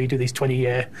and things, so you do these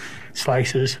 20-year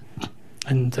slices.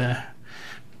 And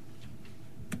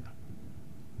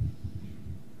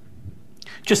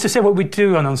just to say what we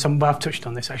do on ensembles, I've touched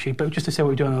on this actually, but just to say what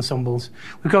we do on ensembles,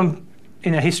 we've gone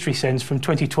in a history sense from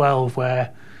 2012,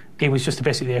 where it was just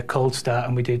basically a cold start,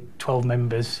 and we did 12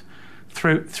 members,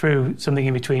 through something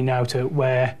in between now to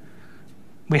where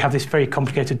we have this very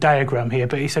complicated diagram here,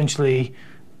 but essentially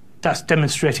that's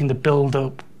demonstrating the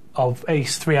build-up of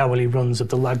 3-hourly runs of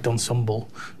the lagged ensemble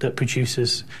that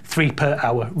produces 3 per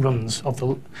hour runs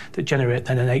that generate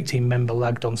then an 18-member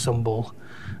lagged ensemble.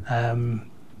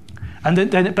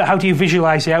 And but how do you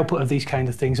visualise the output of these kind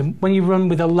of things? And when you run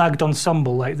with a lagged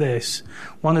ensemble like this,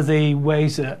 one of the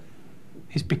ways that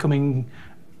is becoming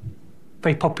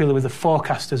very popular with the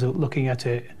forecasters looking at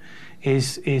it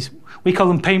is we call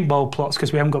them paintball plots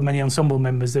because we haven't got many ensemble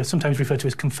members. They're sometimes referred to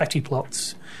as confetti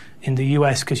plots in the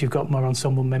US because you've got more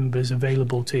ensemble members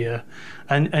available to you.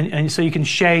 And so you can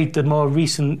shade the more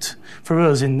recent, for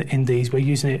us in these, we're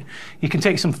using it, you can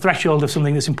take some threshold of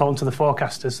something that's important to the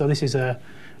forecasters. So this is a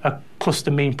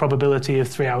cluster mean probability of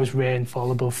 3 hours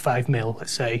rainfall above 5 mil,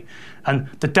 let's say. And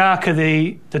the darker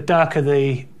the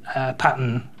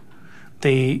pattern,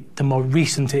 the more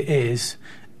recent it is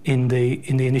in the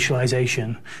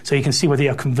initialization. So you can see whether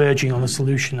you're converging on a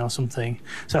solution or something.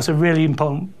 So that's a really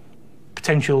important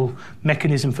potential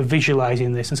mechanism for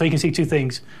visualizing this. And so you can see two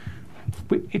things.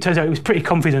 It turns out it was pretty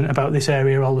confident about this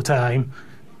area all the time.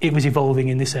 It was evolving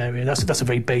in this area. That's a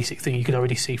very basic thing you could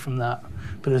already see from that.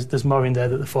 But there's more in there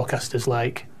that the forecasters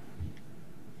like.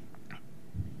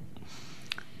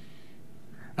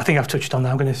 I think I've touched on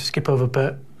that. I'm going to skip over,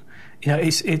 but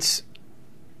it's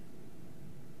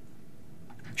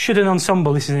should an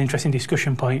ensemble, this is an interesting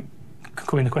discussion point, could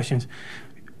come in the questions.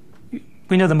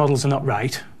 We know the models are not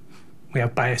right. We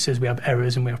have biases, we have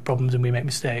errors, and we have problems, and we make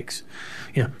mistakes.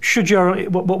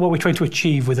 What we're trying to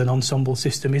achieve with an ensemble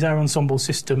system is our ensemble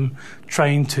system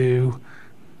trying to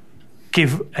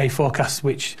give a forecast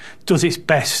which does its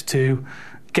best to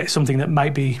get something that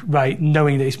might be right,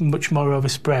 knowing that it's much more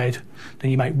overspread than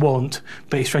you might want,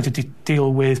 but it's trying to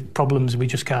deal with problems we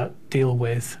just can't deal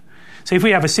with. So if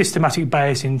we have a systematic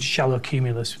bias in shallow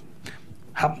cumulus,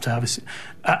 happen to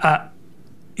have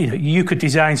you could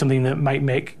design something that might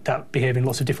make that behave in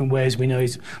lots of different ways. We know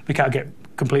we can't get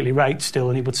completely right still,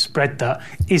 and it would spread that.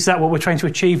 Is that what we're trying to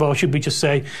achieve, or should we just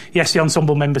say, yes, the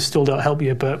ensemble members still don't help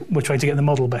you, but we're trying to get the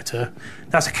model better?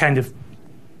 That's a kind of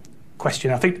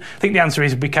question. I think the answer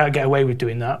is we can't get away with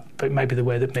doing that, but it might be the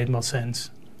way that made more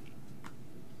sense.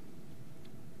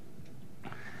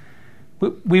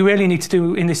 We really need to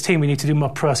do, in this team, we need to do more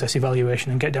process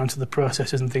evaluation and get down to the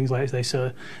processes and things like this.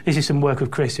 So this is some work with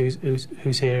Chris,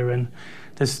 who's here, and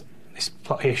there's this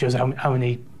plot here shows how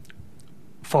many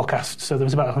forecasts. So there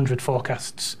was about 100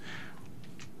 forecasts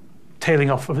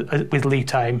tailing off with lead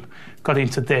time, got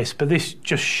into this. But this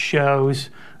just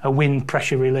shows a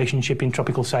wind-pressure relationship in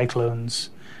tropical cyclones.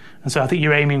 And so I think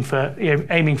you're aiming for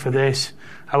this.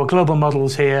 Our global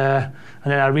model's here,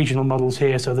 and then our regional model's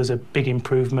here, so there's a big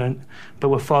improvement. But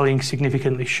we're falling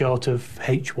significantly short of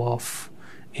HWAF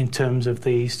in terms of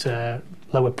these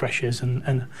lower pressures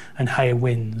and higher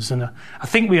winds. And I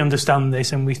think we understand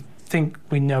this, and we think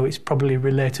we know it's probably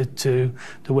related to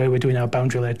the way we're doing our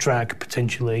boundary layer drag,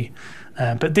 potentially.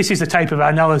 But this is the type of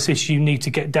analysis you need to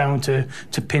get down to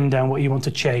pin down what you want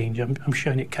to change. I'm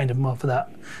showing it kind of more for that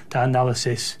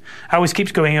analysis. Ours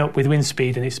keeps going up with wind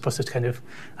speed, and it's supposed to kind of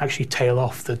actually tail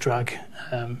off the drag.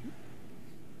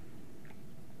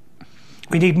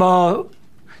 We need more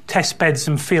test beds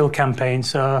and field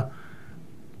campaigns. So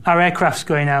our aircraft's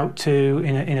going out to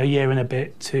in a year and a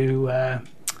bit to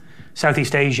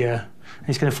Southeast Asia, and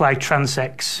it's going to fly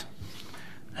transects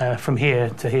from here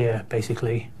to here,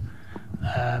 basically.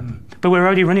 But we're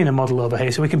already running a model over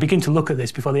here, so we can begin to look at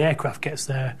this before the aircraft gets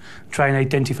there, try and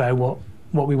identify what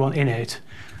we want in it.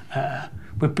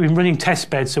 We've been running test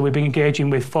beds, so we've been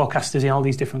engaging with forecasters in all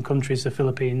these different countries, the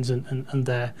Philippines and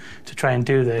there, to try and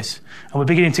do this. And we're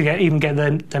beginning to get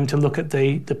them to look at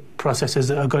the processes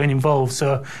that are going involved.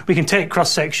 So we can take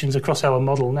cross-sections across our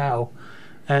model now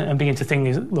and begin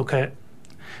to look at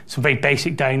some very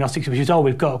basic diagnostics, which is all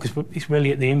we've got, because it's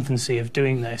really at the infancy of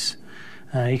doing this.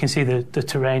 You can see the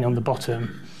terrain on the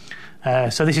bottom.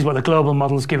 So this is what the global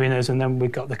model's giving us, and then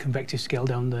we've got the convective scale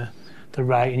down the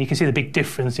right. And you can see the big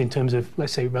difference in terms of,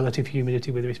 let's say, relative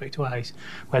humidity with respect to ice,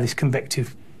 where this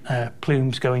convective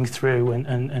plume's going through,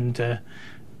 and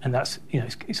that's,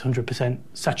 it's 100%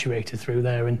 saturated through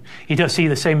there. And you don't see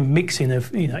the same mixing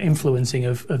of, influencing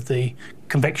of the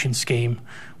convection scheme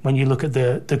when you look at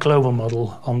the global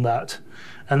model on that.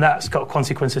 And that's got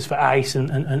consequences for ice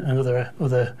and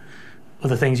other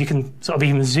things. You can sort of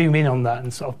even zoom in on that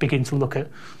and sort of begin to look at.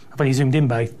 I've only zoomed in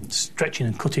by stretching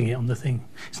and cutting it on the thing.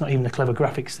 It's not even a clever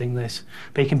graphics thing, this.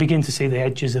 But you can begin to see the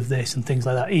edges of this and things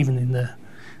like that, even in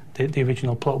the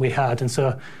original plot we had. And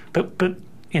so, but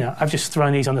I've just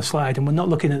thrown these on the slide, and we're not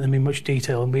looking at them in much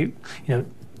detail. And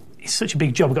it's such a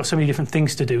big job. We've got so many different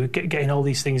things to do. Getting all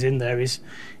these things in there is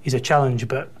a challenge.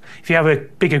 But if you have a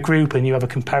bigger group and you have a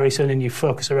comparison and you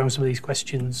focus around some of these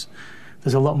questions,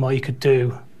 there's a lot more you could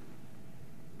do.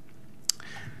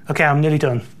 Okay, I'm nearly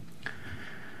done.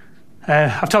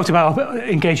 I've talked about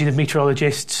engaging the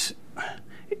meteorologists.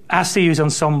 has to use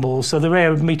ensembles. So the way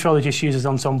a meteorologist uses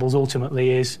ensembles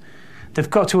ultimately is they've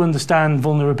got to understand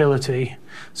vulnerability.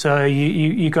 So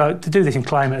you got to do this in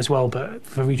climate as well, but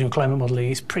for regional climate modelling,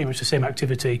 it's pretty much the same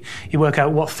activity. You work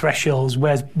out what thresholds,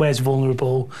 where's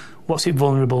vulnerable, what's it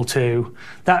vulnerable to.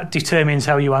 That determines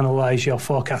how you analyse your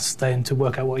forecasts then to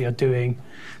work out what you're doing.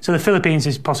 So the Philippines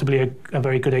is possibly a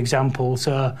very good example.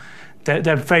 So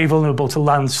they're very vulnerable to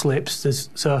landslips.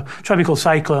 So tropical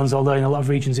cyclones, although in a lot of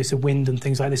regions it's the wind and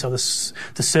things like this, or the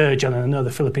surge, and I know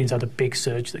the Philippines had a big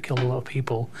surge that killed a lot of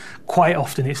people. Quite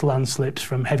often it's landslips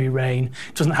from heavy rain.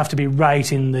 It doesn't have to be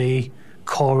right in the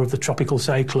core of the tropical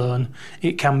cyclone.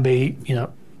 It can be,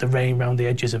 the rain around the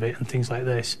edges of it and things like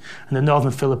this. And the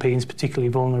northern Philippines particularly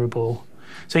vulnerable.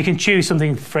 So you can choose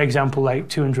something, for example, like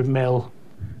 200 mil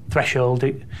threshold.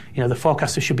 The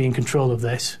forecaster should be in control of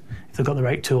this if they've got the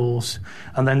right tools,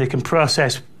 and then they can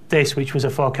process this, which was a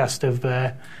forecast of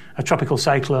a tropical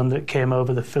cyclone that came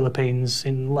over the Philippines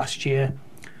in last year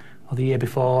or the year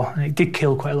before, and it did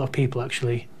kill quite a lot of people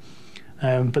actually.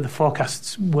 But the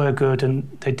forecasts were good,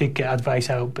 and they did get advice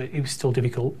out, but it was still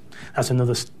difficult. That's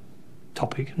another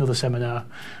topic, another seminar.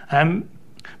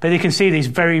 But you can see these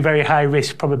very, very high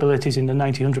risk probabilities in the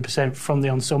 90-100% from the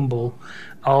ensemble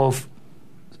of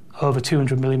over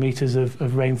 200 millimetres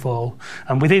of rainfall.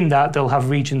 And within that, they'll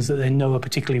have regions that they know are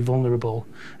particularly vulnerable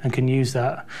and can use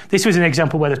that. This was an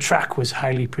example where the track was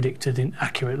highly predicted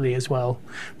accurately as well.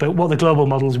 But what the global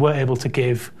models were able to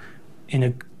give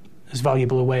in as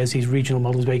valuable a way as these regional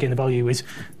models where you get the value is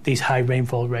these high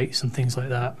rainfall rates and things like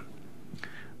that.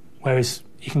 Whereas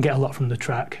you can get a lot from the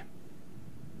track.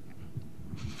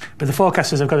 But the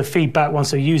forecasters have got to feed back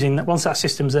once they're using that. Once that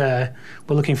system's there,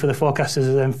 we're looking for the forecasters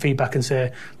to then feed back and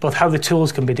say both how the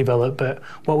tools can be developed, but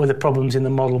what were the problems in the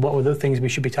model, what were the things we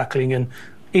should be tackling, and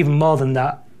even more than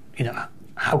that,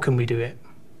 how can we do it?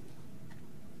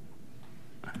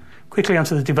 Quickly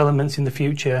onto the developments in the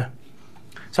future.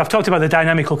 So I've talked about the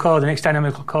dynamical core, the next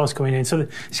dynamical core is coming in. So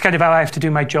it's kind of how I have to do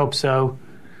my job. So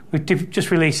we've just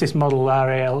released this model,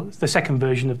 RAL, the second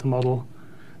version of the model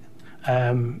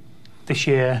this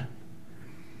year.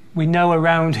 We know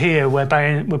around here we're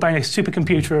buying a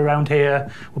supercomputer around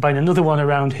here. We're buying another one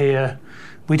around here.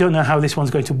 We don't know how this one's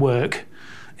going to work.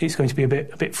 It's going to be a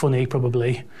bit funny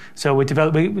probably. So we're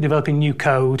developing new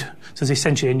code. So it's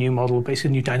essentially a new model, but it's a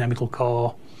new dynamical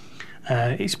core.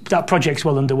 That project's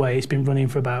well underway. It's been running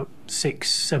for about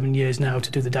 6-7 years now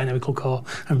to do the dynamical core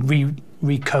and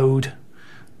recode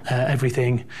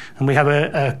everything. And we have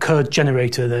a code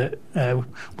generator that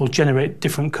will generate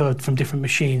different code from different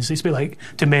machines. It's a bit like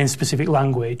domain-specific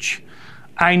language.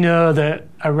 I know that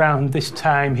around this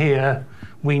time here,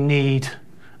 we need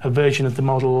a version of the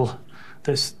model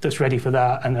that's ready for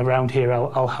that, and around here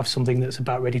I'll have something that's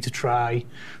about ready to try.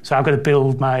 So I've got to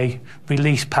build my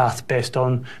release path based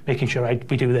on making sure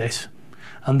we do this,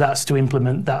 and that's to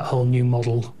implement that whole new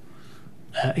model.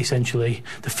 Essentially,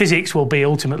 the physics will be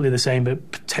ultimately the same,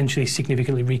 but potentially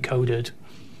significantly recoded.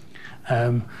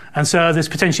 And so there's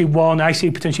potentially one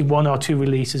or two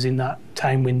releases in that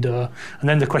time window, and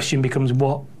then the question becomes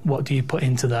what do you put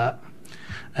into that,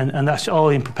 and that's all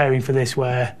in preparing for this.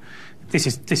 Where this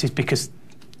is because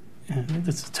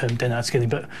that's the term Denard scaling,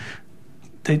 but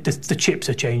the chips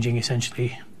are changing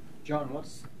essentially. John,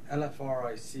 what's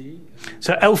LFRIC?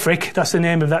 So Elfric, that's the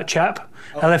name of that chap.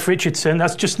 LF Richardson.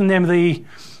 That's just the name of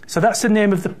So that's the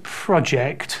name of the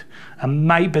project, and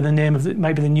might be the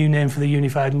new name for the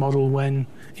unified model when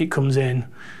it comes in.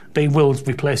 But it will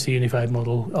replace the unified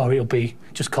model, or it'll be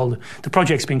just called. The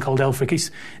project's been called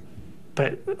Elfric.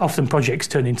 But often projects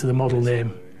turn into the model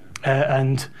name,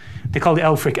 and they called it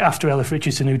Elfric after LF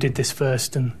Richardson, who did this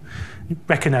first and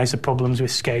recognised the problems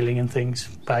with scaling and things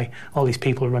by all these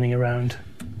people running around.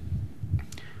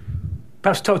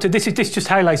 Perhaps this just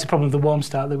highlights the problem of the warm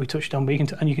start that we touched on, but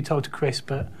you can talk to Chris,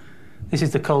 but this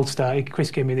is the cold start. Chris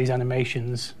gave me these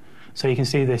animations, so you can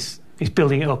see this. It's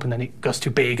building it up, and then it goes too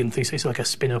big, and it's like a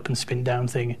spin up and spin down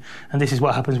thing. And this is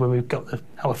what happens when we've got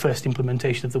our first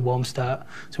implementation of the warm start.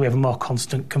 So we have a more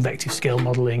constant convective scale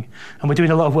modelling, and we're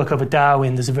doing a lot of work over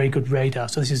Darwin. There's a very good radar.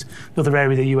 So this is another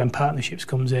area the UN partnerships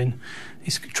comes in.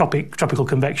 It's tropical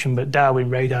convection, but Darwin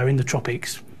radar in the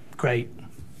tropics, great.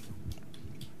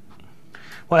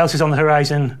 What else is on the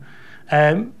horizon?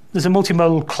 There's a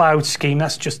multimodal cloud scheme.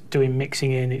 That's just doing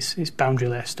mixing in. It's boundary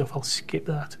layer stuff. I'll skip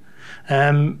that.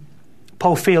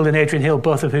 Paul Field and Adrian Hill,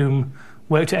 both of whom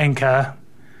worked at NCAR,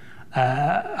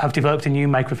 have developed a new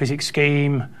microphysics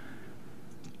scheme.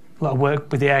 A lot of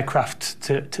work with the aircraft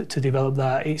to develop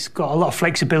that. It's got a lot of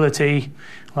flexibility,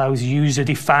 allows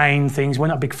user-defined things. We're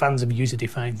not big fans of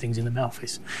user-defined things in the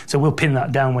office, so we'll pin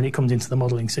that down when it comes into the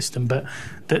modelling system. But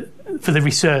for the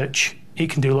research, it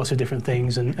can do lots of different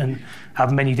things and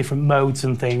have many different modes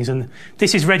and things. And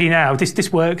this is ready now.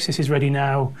 This works. This is ready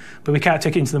now, but we can't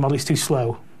take it into the model. It's too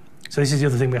slow. So this is the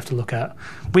other thing we have to look at.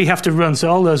 We have to run,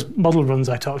 so all those model runs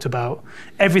I talked about,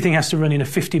 everything has to run in a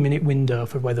 50-minute window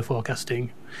for weather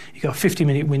forecasting. You've got a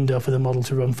 50-minute window for the model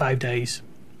to run 5 days.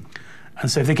 And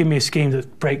so if they give me a scheme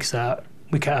that breaks that,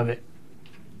 we can't have it.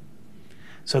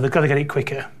 So they've got to get it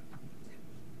quicker.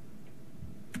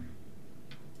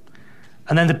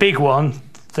 And then the big one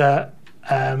that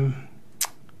I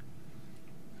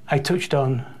touched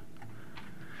on,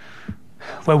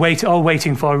 we're all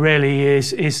waiting for really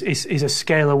is a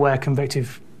scale-aware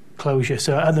convective closure.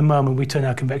 So at the moment, we turn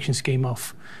our convection scheme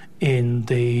off when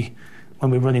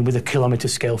we're running with a kilometre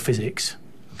scale physics.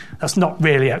 That's not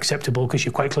really acceptable because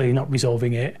you're quite clearly not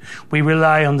resolving it. We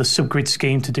rely on the subgrid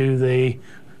scheme to do the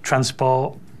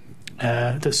transport,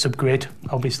 that's subgrid,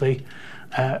 obviously.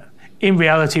 In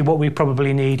reality, what we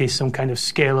probably need is some kind of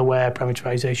scale-aware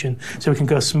parameterization so we can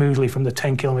go smoothly from the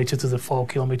 10 kilometre to the 4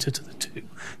 kilometre to the 2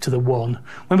 to the 1.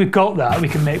 When we've got that, we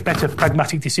can make better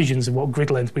pragmatic decisions of what grid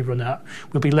length we run at.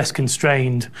 We'll be less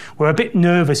constrained. We're a bit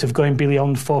nervous of going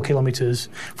beyond 4 kilometres.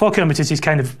 4 kilometres is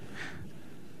kind of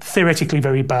theoretically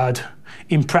very bad.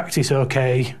 In practice,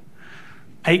 okay.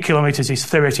 8 kilometres is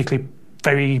theoretically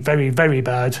very, very, very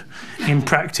bad. In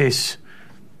practice,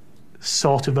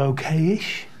 sort of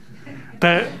okay-ish.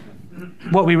 But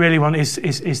what we really want is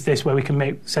this, where we can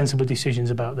make sensible decisions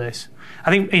about this.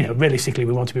 I think, realistically,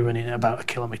 we want to be running at about 1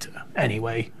 kilometre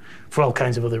anyway, for all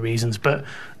kinds of other reasons. But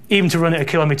even to run at 1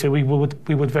 kilometre, we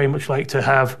would very much like to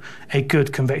have a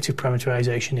good convective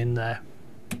parameterization in there.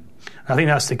 I think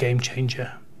that's the game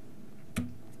changer.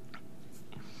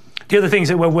 The other things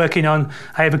that we're working on,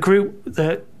 I have a group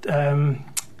that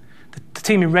the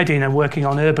team in Reading are working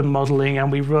on urban modelling,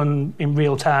 and we run in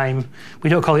real time. We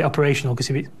don't call it operational because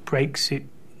if it breaks, it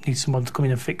needs someone to come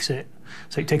in and fix it.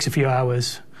 So it takes a few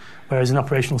hours, whereas an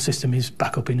operational system is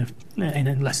back up in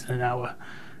less than an hour.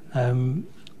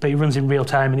 But it runs in real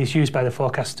time and is used by the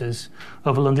forecasters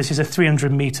over London. This is a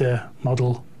 300-metre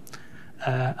model.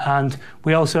 And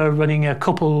we also are running a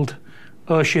coupled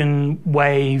ocean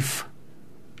wave,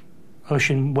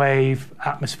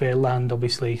 atmosphere, land,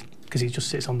 obviously, because it just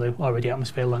sits on the already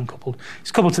atmosphere land coupled.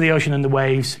 It's coupled to the ocean and the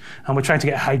waves, and we're trying to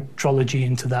get hydrology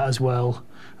into that as well.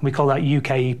 And we call that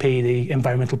UKEP, the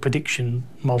Environmental Prediction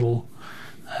Model.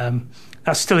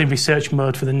 That's still in research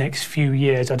mode for the next few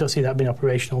years. I don't see that being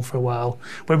operational for a while.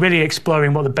 We're really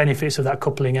exploring what the benefits of that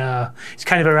coupling are. It's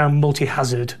kind of around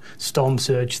multi-hazard storm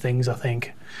surge things, I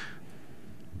think.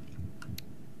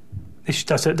 That's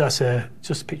just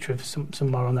a picture of some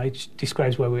more on that. It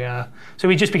describes where we are. So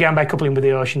we just began by coupling with the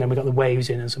ocean, then we got the waves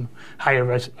in and some higher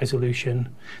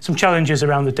resolution. Some challenges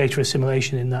around the data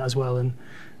assimilation in that as well, and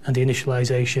the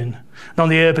initialization. And on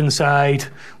the urban side,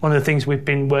 one of the things we've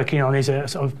been working on is a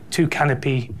sort of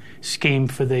 2-canopy scheme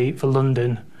for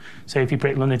London. So if you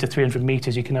break London to 300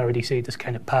 metres, you can already see there's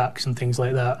kind of parks and things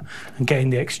like that, and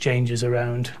getting the exchanges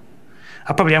around.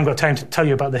 I probably haven't got time to tell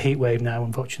you about the heat wave now,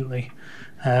 unfortunately.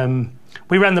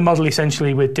 We ran the model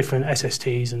essentially with different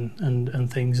SSTs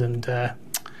and things, and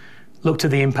looked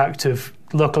at the impact of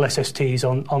local SSTs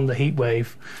on the heat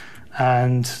wave.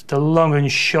 And the long and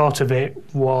short of it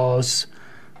was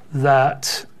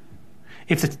that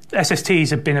if the SSTs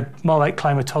had been more like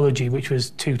climatology, which was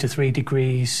 2 to 3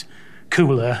 degrees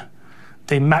cooler,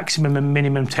 the maximum and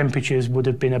minimum temperatures would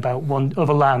have been about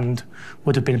over land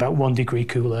would have been about 1 degree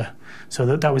cooler. So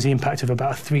that was the impact of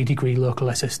about a 3-degree local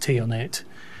SST on it.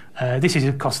 This is,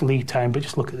 of course, lead time, but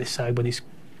just look at this side when it's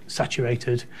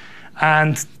saturated.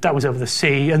 And that was over the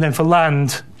sea. And then for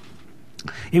land,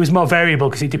 it was more variable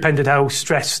because it depended how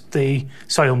stressed the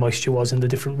soil moisture was in the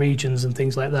different regions and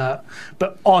things like that.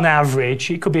 But on average,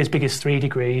 it could be as big as 3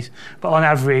 degrees, but on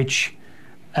average,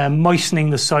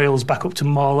 moistening the soils back up to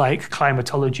more like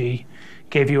climatology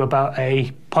gave you about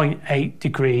a 0.8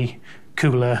 degree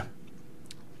cooler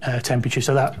temperature.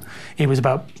 So that it was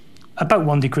about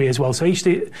 1 degree as well. So each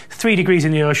 3 degrees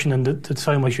in the ocean and the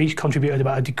soil moisture each contributed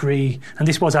about 1 degree. And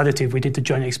this was additive. We did the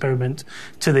joint experiment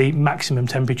to the maximum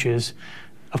temperatures.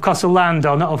 Of course, the land,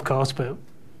 or not of course, but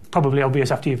probably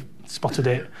obvious after you've spotted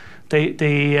it,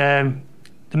 the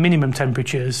minimum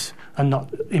temperatures are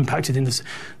not impacted in this.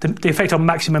 The effect on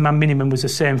maximum and minimum was the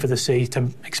same for the sea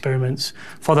experiments.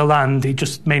 For the land, it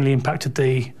just mainly impacted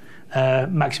the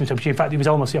maximum temperature. In fact, it was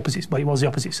almost the opposite. Well, it was the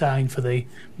opposite sign for the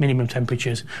minimum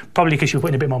temperatures, probably because you were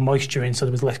putting a bit more moisture in, so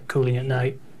there was less cooling at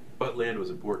night. But land was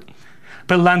important.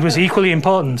 But land was equally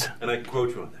important. And I can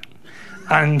quote you on that.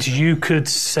 And you could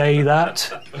say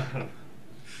that.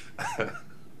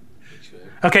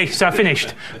 Okay, so I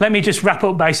finished. Let me just wrap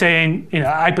up by saying,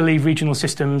 I believe regional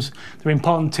systems, they're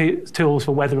important tools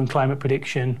for weather and climate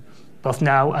prediction, both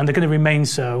now and they're going to remain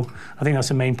so. I think that's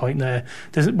the main point there.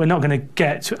 We're not going to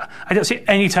get to, I don't see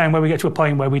any time where we get to a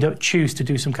point where we don't choose to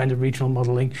do some kind of regional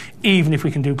modelling, even if we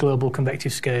can do global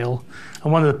convective scale.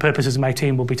 And one of the purposes of my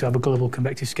team will be to have a global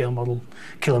convective scale model,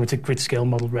 kilometre grid scale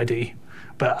model ready.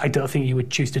 But I don't think you would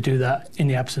choose to do that in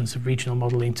the absence of regional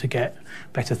modelling to get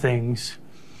better things.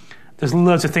 There's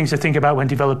loads of things to think about when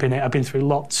developing it. I've been through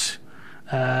lots.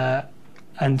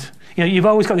 And you've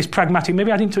always got this pragmatic,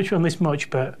 maybe I didn't touch on this much,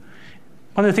 but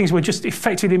one of the things we're just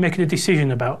effectively making a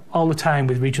decision about all the time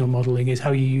with regional modelling is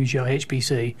how you use your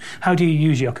HPC. How do you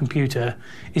use your computer?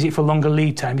 Is it for longer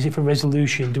lead time? Is it for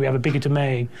resolution? Do we have a bigger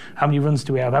domain? How many runs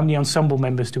do we have? How many ensemble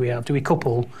members do we have? Do we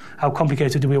couple? How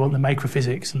complicated do we want the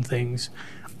microphysics and things?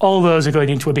 All those are going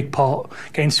into a big pot,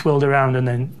 getting swirled around and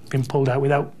then being pulled out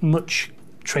without much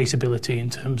traceability in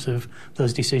terms of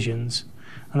those decisions.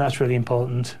 And that's really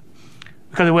important.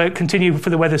 We've got to continue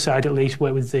for the weather side at least,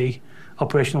 work with the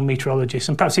operational meteorologists.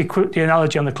 And perhaps the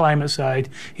analogy on the climate side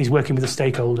is working with the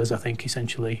stakeholders, I think,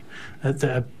 essentially, that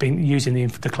have been using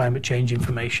the climate change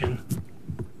information.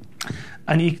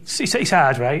 And it's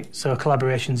hard, right? So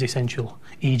collaboration is essential,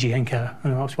 e.g. NCAR,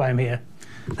 and that's why I'm here.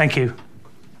 Thank you.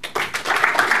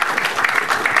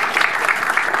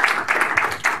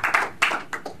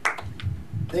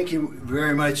 Thank you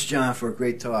very much, John, for a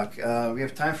great talk. We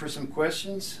have time for some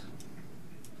questions.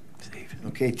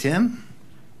 Okay, Tim?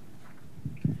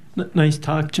 Nice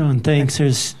talk, John. Thanks.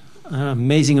 There's an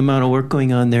amazing amount of work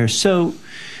going on there. So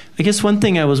I guess one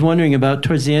thing I was wondering about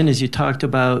towards the end is you talked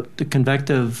about the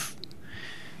convective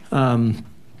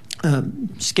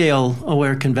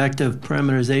scale-aware convective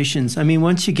parameterizations. I mean,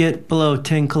 once you get below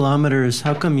 10 kilometers,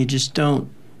 how come you just don't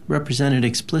represent it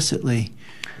explicitly?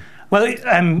 Well,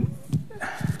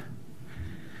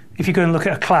 if you go and look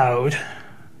at a cloud,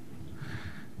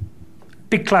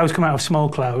 big clouds come out of small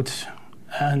clouds.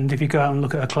 And if you go out and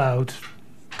look at a cloud,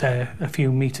 they're a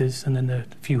few meters, and then they're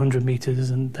a few hundred meters,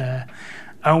 and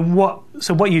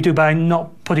what you do by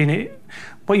not putting it,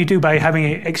 what you do by having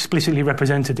it explicitly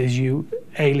represented is you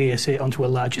alias it onto a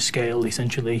larger scale,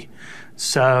 essentially.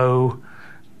 So,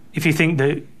 if you think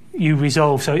that you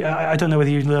resolve, so I don't know whether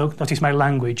you notice my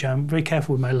language. I'm very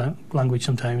careful with my language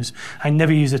sometimes. I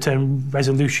never use the term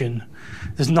resolution.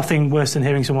 There's nothing worse than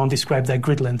hearing someone describe their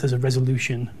grid length as a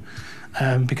resolution.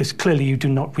 Because clearly you do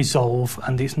not resolve,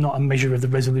 and it's not a measure of the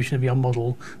resolution of your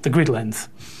model, the grid length.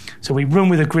 So we run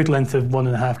with a grid length of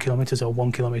 1.5 kilometres or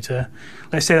 1 kilometre.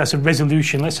 Let's say that's a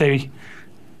resolution. Let's say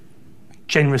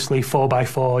generously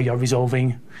 4x4 you're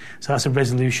resolving. So that's a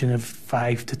resolution of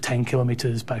 5 to 10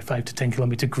 kilometres by 5 to 10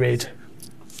 kilometre grid.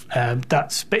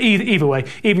 But either way,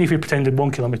 even if you pretended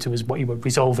 1 kilometre was what you were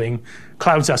resolving,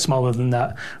 clouds are smaller than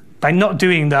that. By not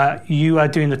doing that, you are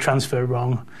doing the transfer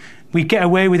wrong. We get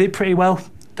away with it pretty well.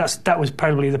 That was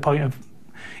probably the point of,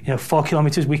 4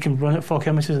 kilometres, we can run at 4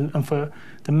 kilometres, and for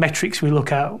the metrics we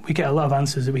look at, we get a lot of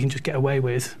answers that we can just get away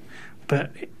with.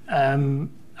 But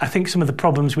I think some of the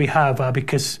problems we have are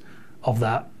because of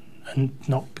that, and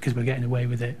not because we're getting away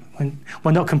with it.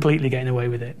 We're not completely getting away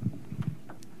with it.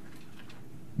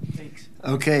 Thanks.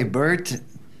 Okay, Bert.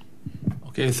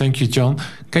 Okay, thank you, John.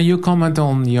 Can you comment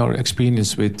on your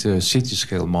experience with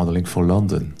city-scale modelling for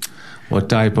London? What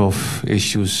type of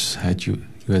issues you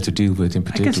had to deal with in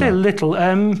particular? I can say a little.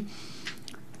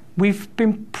 We've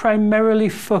been primarily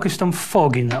focused on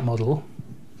fog in that model.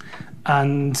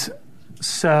 And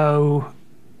so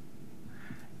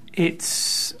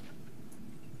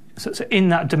so in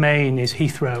that domain is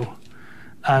Heathrow,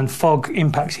 and fog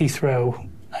impacts Heathrow.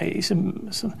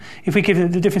 If we give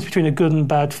the difference between a good and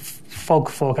bad fog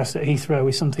forecast at Heathrow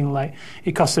is something like,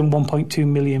 it costs them £1.2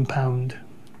 million.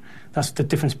 That's the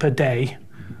difference per day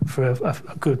for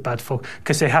a good, bad fog.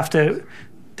 Because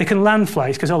they can land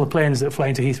flights, because all the planes that fly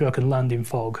into Heathrow can land in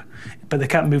fog, but they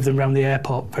can't move them around the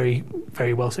airport very,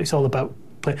 very well. So it's all about,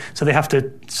 so they have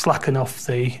to slacken off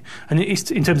and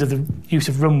it's, in terms of the use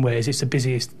of runways, it's the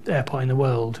busiest airport in the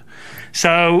world.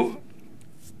 So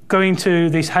going to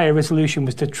this higher resolution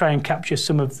was to try and capture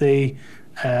some of the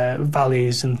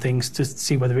valleys and things to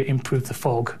see whether it improved the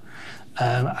fog.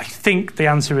 I think the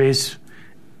answer is,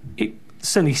 it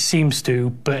certainly seems to,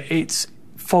 but it's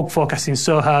fog forecasting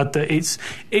so hard that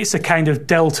it's a kind of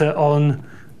delta on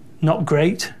not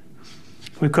great.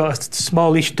 We've got a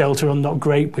smallish delta on not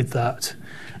great with that.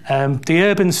 The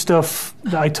urban stuff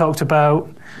that I talked about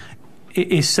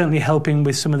is certainly helping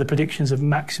with some of the predictions of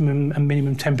maximum and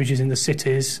minimum temperatures in the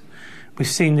cities. We've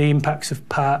seen the impacts of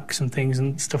parks and things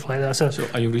and stuff like that. So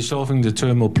are you resolving the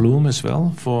thermal plume as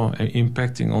well for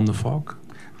impacting on the fog?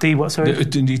 The what? Sorry.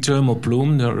 The thermal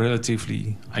plume, the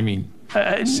relatively. I mean,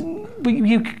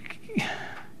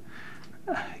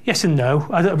 yes and no.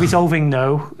 Resolving,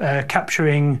 no.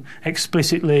 Capturing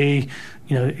explicitly.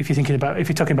 If you're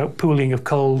talking about pooling of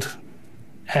cold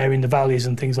air in the valleys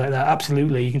and things like that,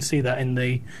 absolutely, you can see that in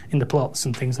the plots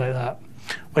and things like that.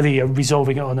 Whether you're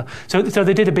resolving it or not. So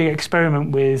they did a big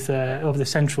experiment with over the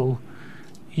central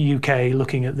UK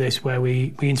looking at this, where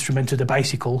we instrumented a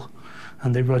bicycle.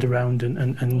 And they rode around and I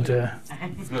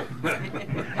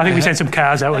think we sent some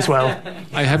cars out as well.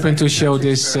 I happened to show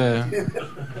this a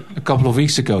couple of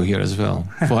weeks ago here as well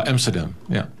for Amsterdam.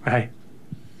 Yeah. Right.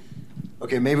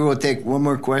 Okay, maybe we'll take one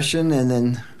more question and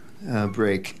then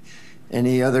break.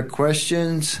 Any other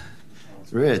questions?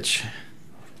 Rich.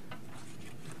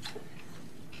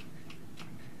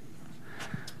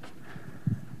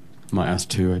 Might ask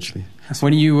two, actually.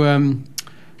 When you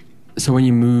when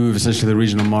you move essentially the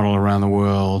regional model around the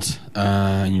world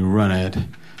and you run it,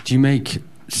 do you make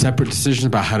separate decisions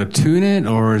about how to tune it,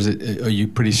 or are you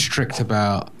pretty strict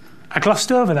about? I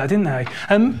glossed over that, didn't I?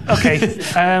 Okay.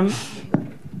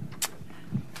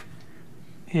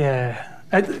 Yeah.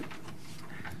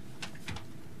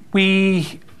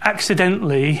 We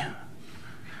accidentally,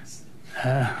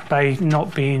 by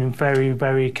not being very,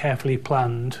 very carefully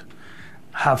planned,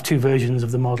 have two versions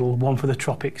of the model, one for the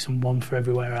tropics and one for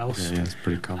everywhere else. Yeah, it's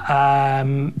pretty common.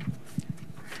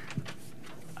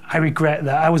 I regret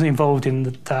that I wasn't involved in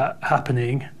that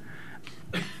happening.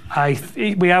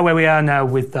 We are where we are now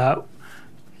with that.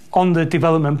 On the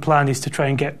development plan is to try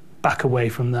and get back away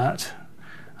from that.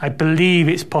 I believe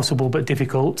it's possible but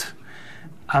difficult.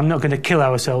 I'm not going to kill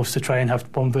ourselves to try and have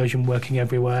one version working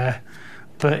everywhere,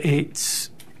 but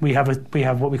we have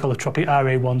what we call a tropic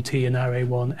RA1T and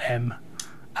RA1M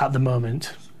at the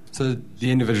moment. So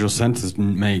the individual centres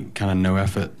make kind of no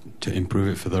effort to improve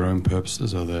it for their own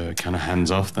purposes, or they're kind of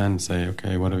hands off then, say,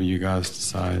 okay, whatever you guys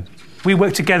decide. We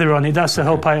work together on it. That's the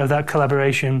whole part of that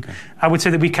collaboration. Okay. I would say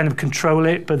that we kind of control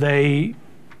it, but they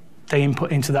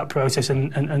input into that process,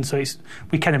 and so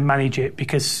we kind of manage it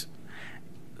because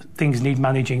things need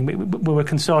managing. We're a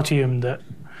consortium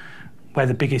where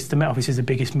the Met Office is the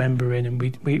biggest member in, and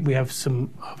we have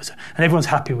some oversight, and everyone's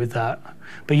happy with that.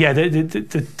 But yeah,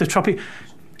 the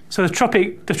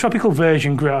tropical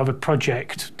version grew out of a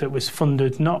project that was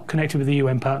funded, not connected with the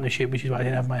UN partnership, which is why I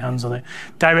didn't have my hands on it,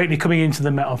 directly coming into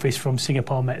the Met Office from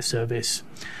Singapore Met Service.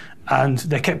 And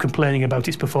they kept complaining about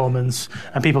its performance,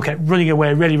 and people kept running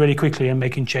away really, really quickly and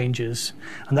making changes.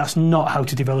 And that's not how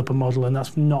to develop a model, and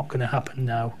that's not going to happen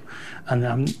now.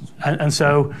 And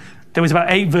so there was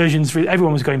about 8 versions.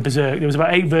 Everyone was going berserk. There was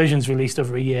about 8 versions released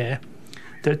over a year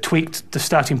that tweaked the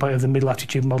starting point of the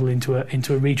mid-latitude model into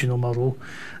a regional model.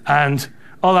 And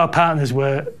all our partners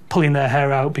were pulling their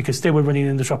hair out because they were running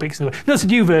in the tropics. And that's a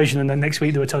new version, and then next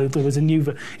week they were telling there was a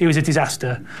new. It was a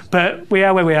disaster. But we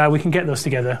are where we are. We can get those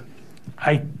together,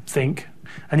 I think.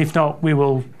 And if not, we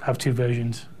will have 2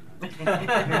 versions.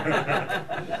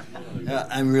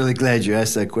 I'm really glad you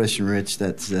asked that question, Rich.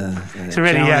 That's a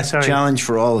challenge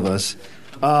for all of us.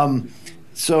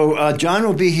 So John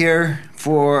will be here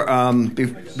for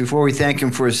before we thank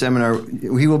him for his seminar.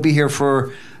 He will be here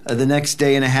for the next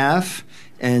day and a half.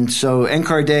 And so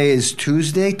NCAR Day is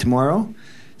Tuesday, tomorrow.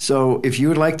 So if you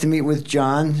would like to meet with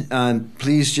John,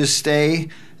 please just stay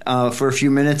for a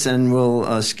few minutes, and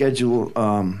we'll schedule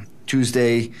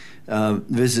Tuesday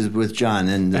visits with John.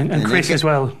 And Chris as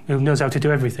well, who knows how to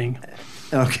do everything.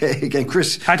 Okay, again,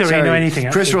 Chris. I don't really know anything.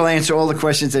 Actually. Chris will answer all the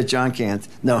questions that John can't.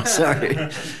 No, sorry.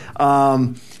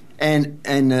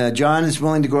 And John is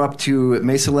willing to go up to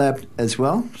Mesa Lab as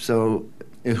well. So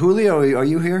Julio, are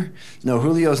you here? No,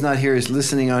 Julio's not here. He's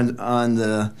listening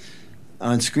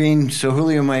on screen. So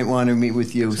Julio might want to meet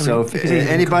with you. So if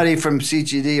anybody from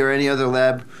CGD or any other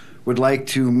lab would like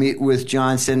to meet with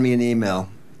John, send me an email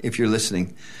if you're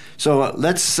listening. So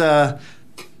let's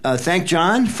thank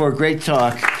John for a great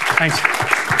talk. Thanks.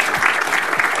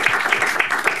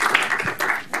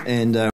 And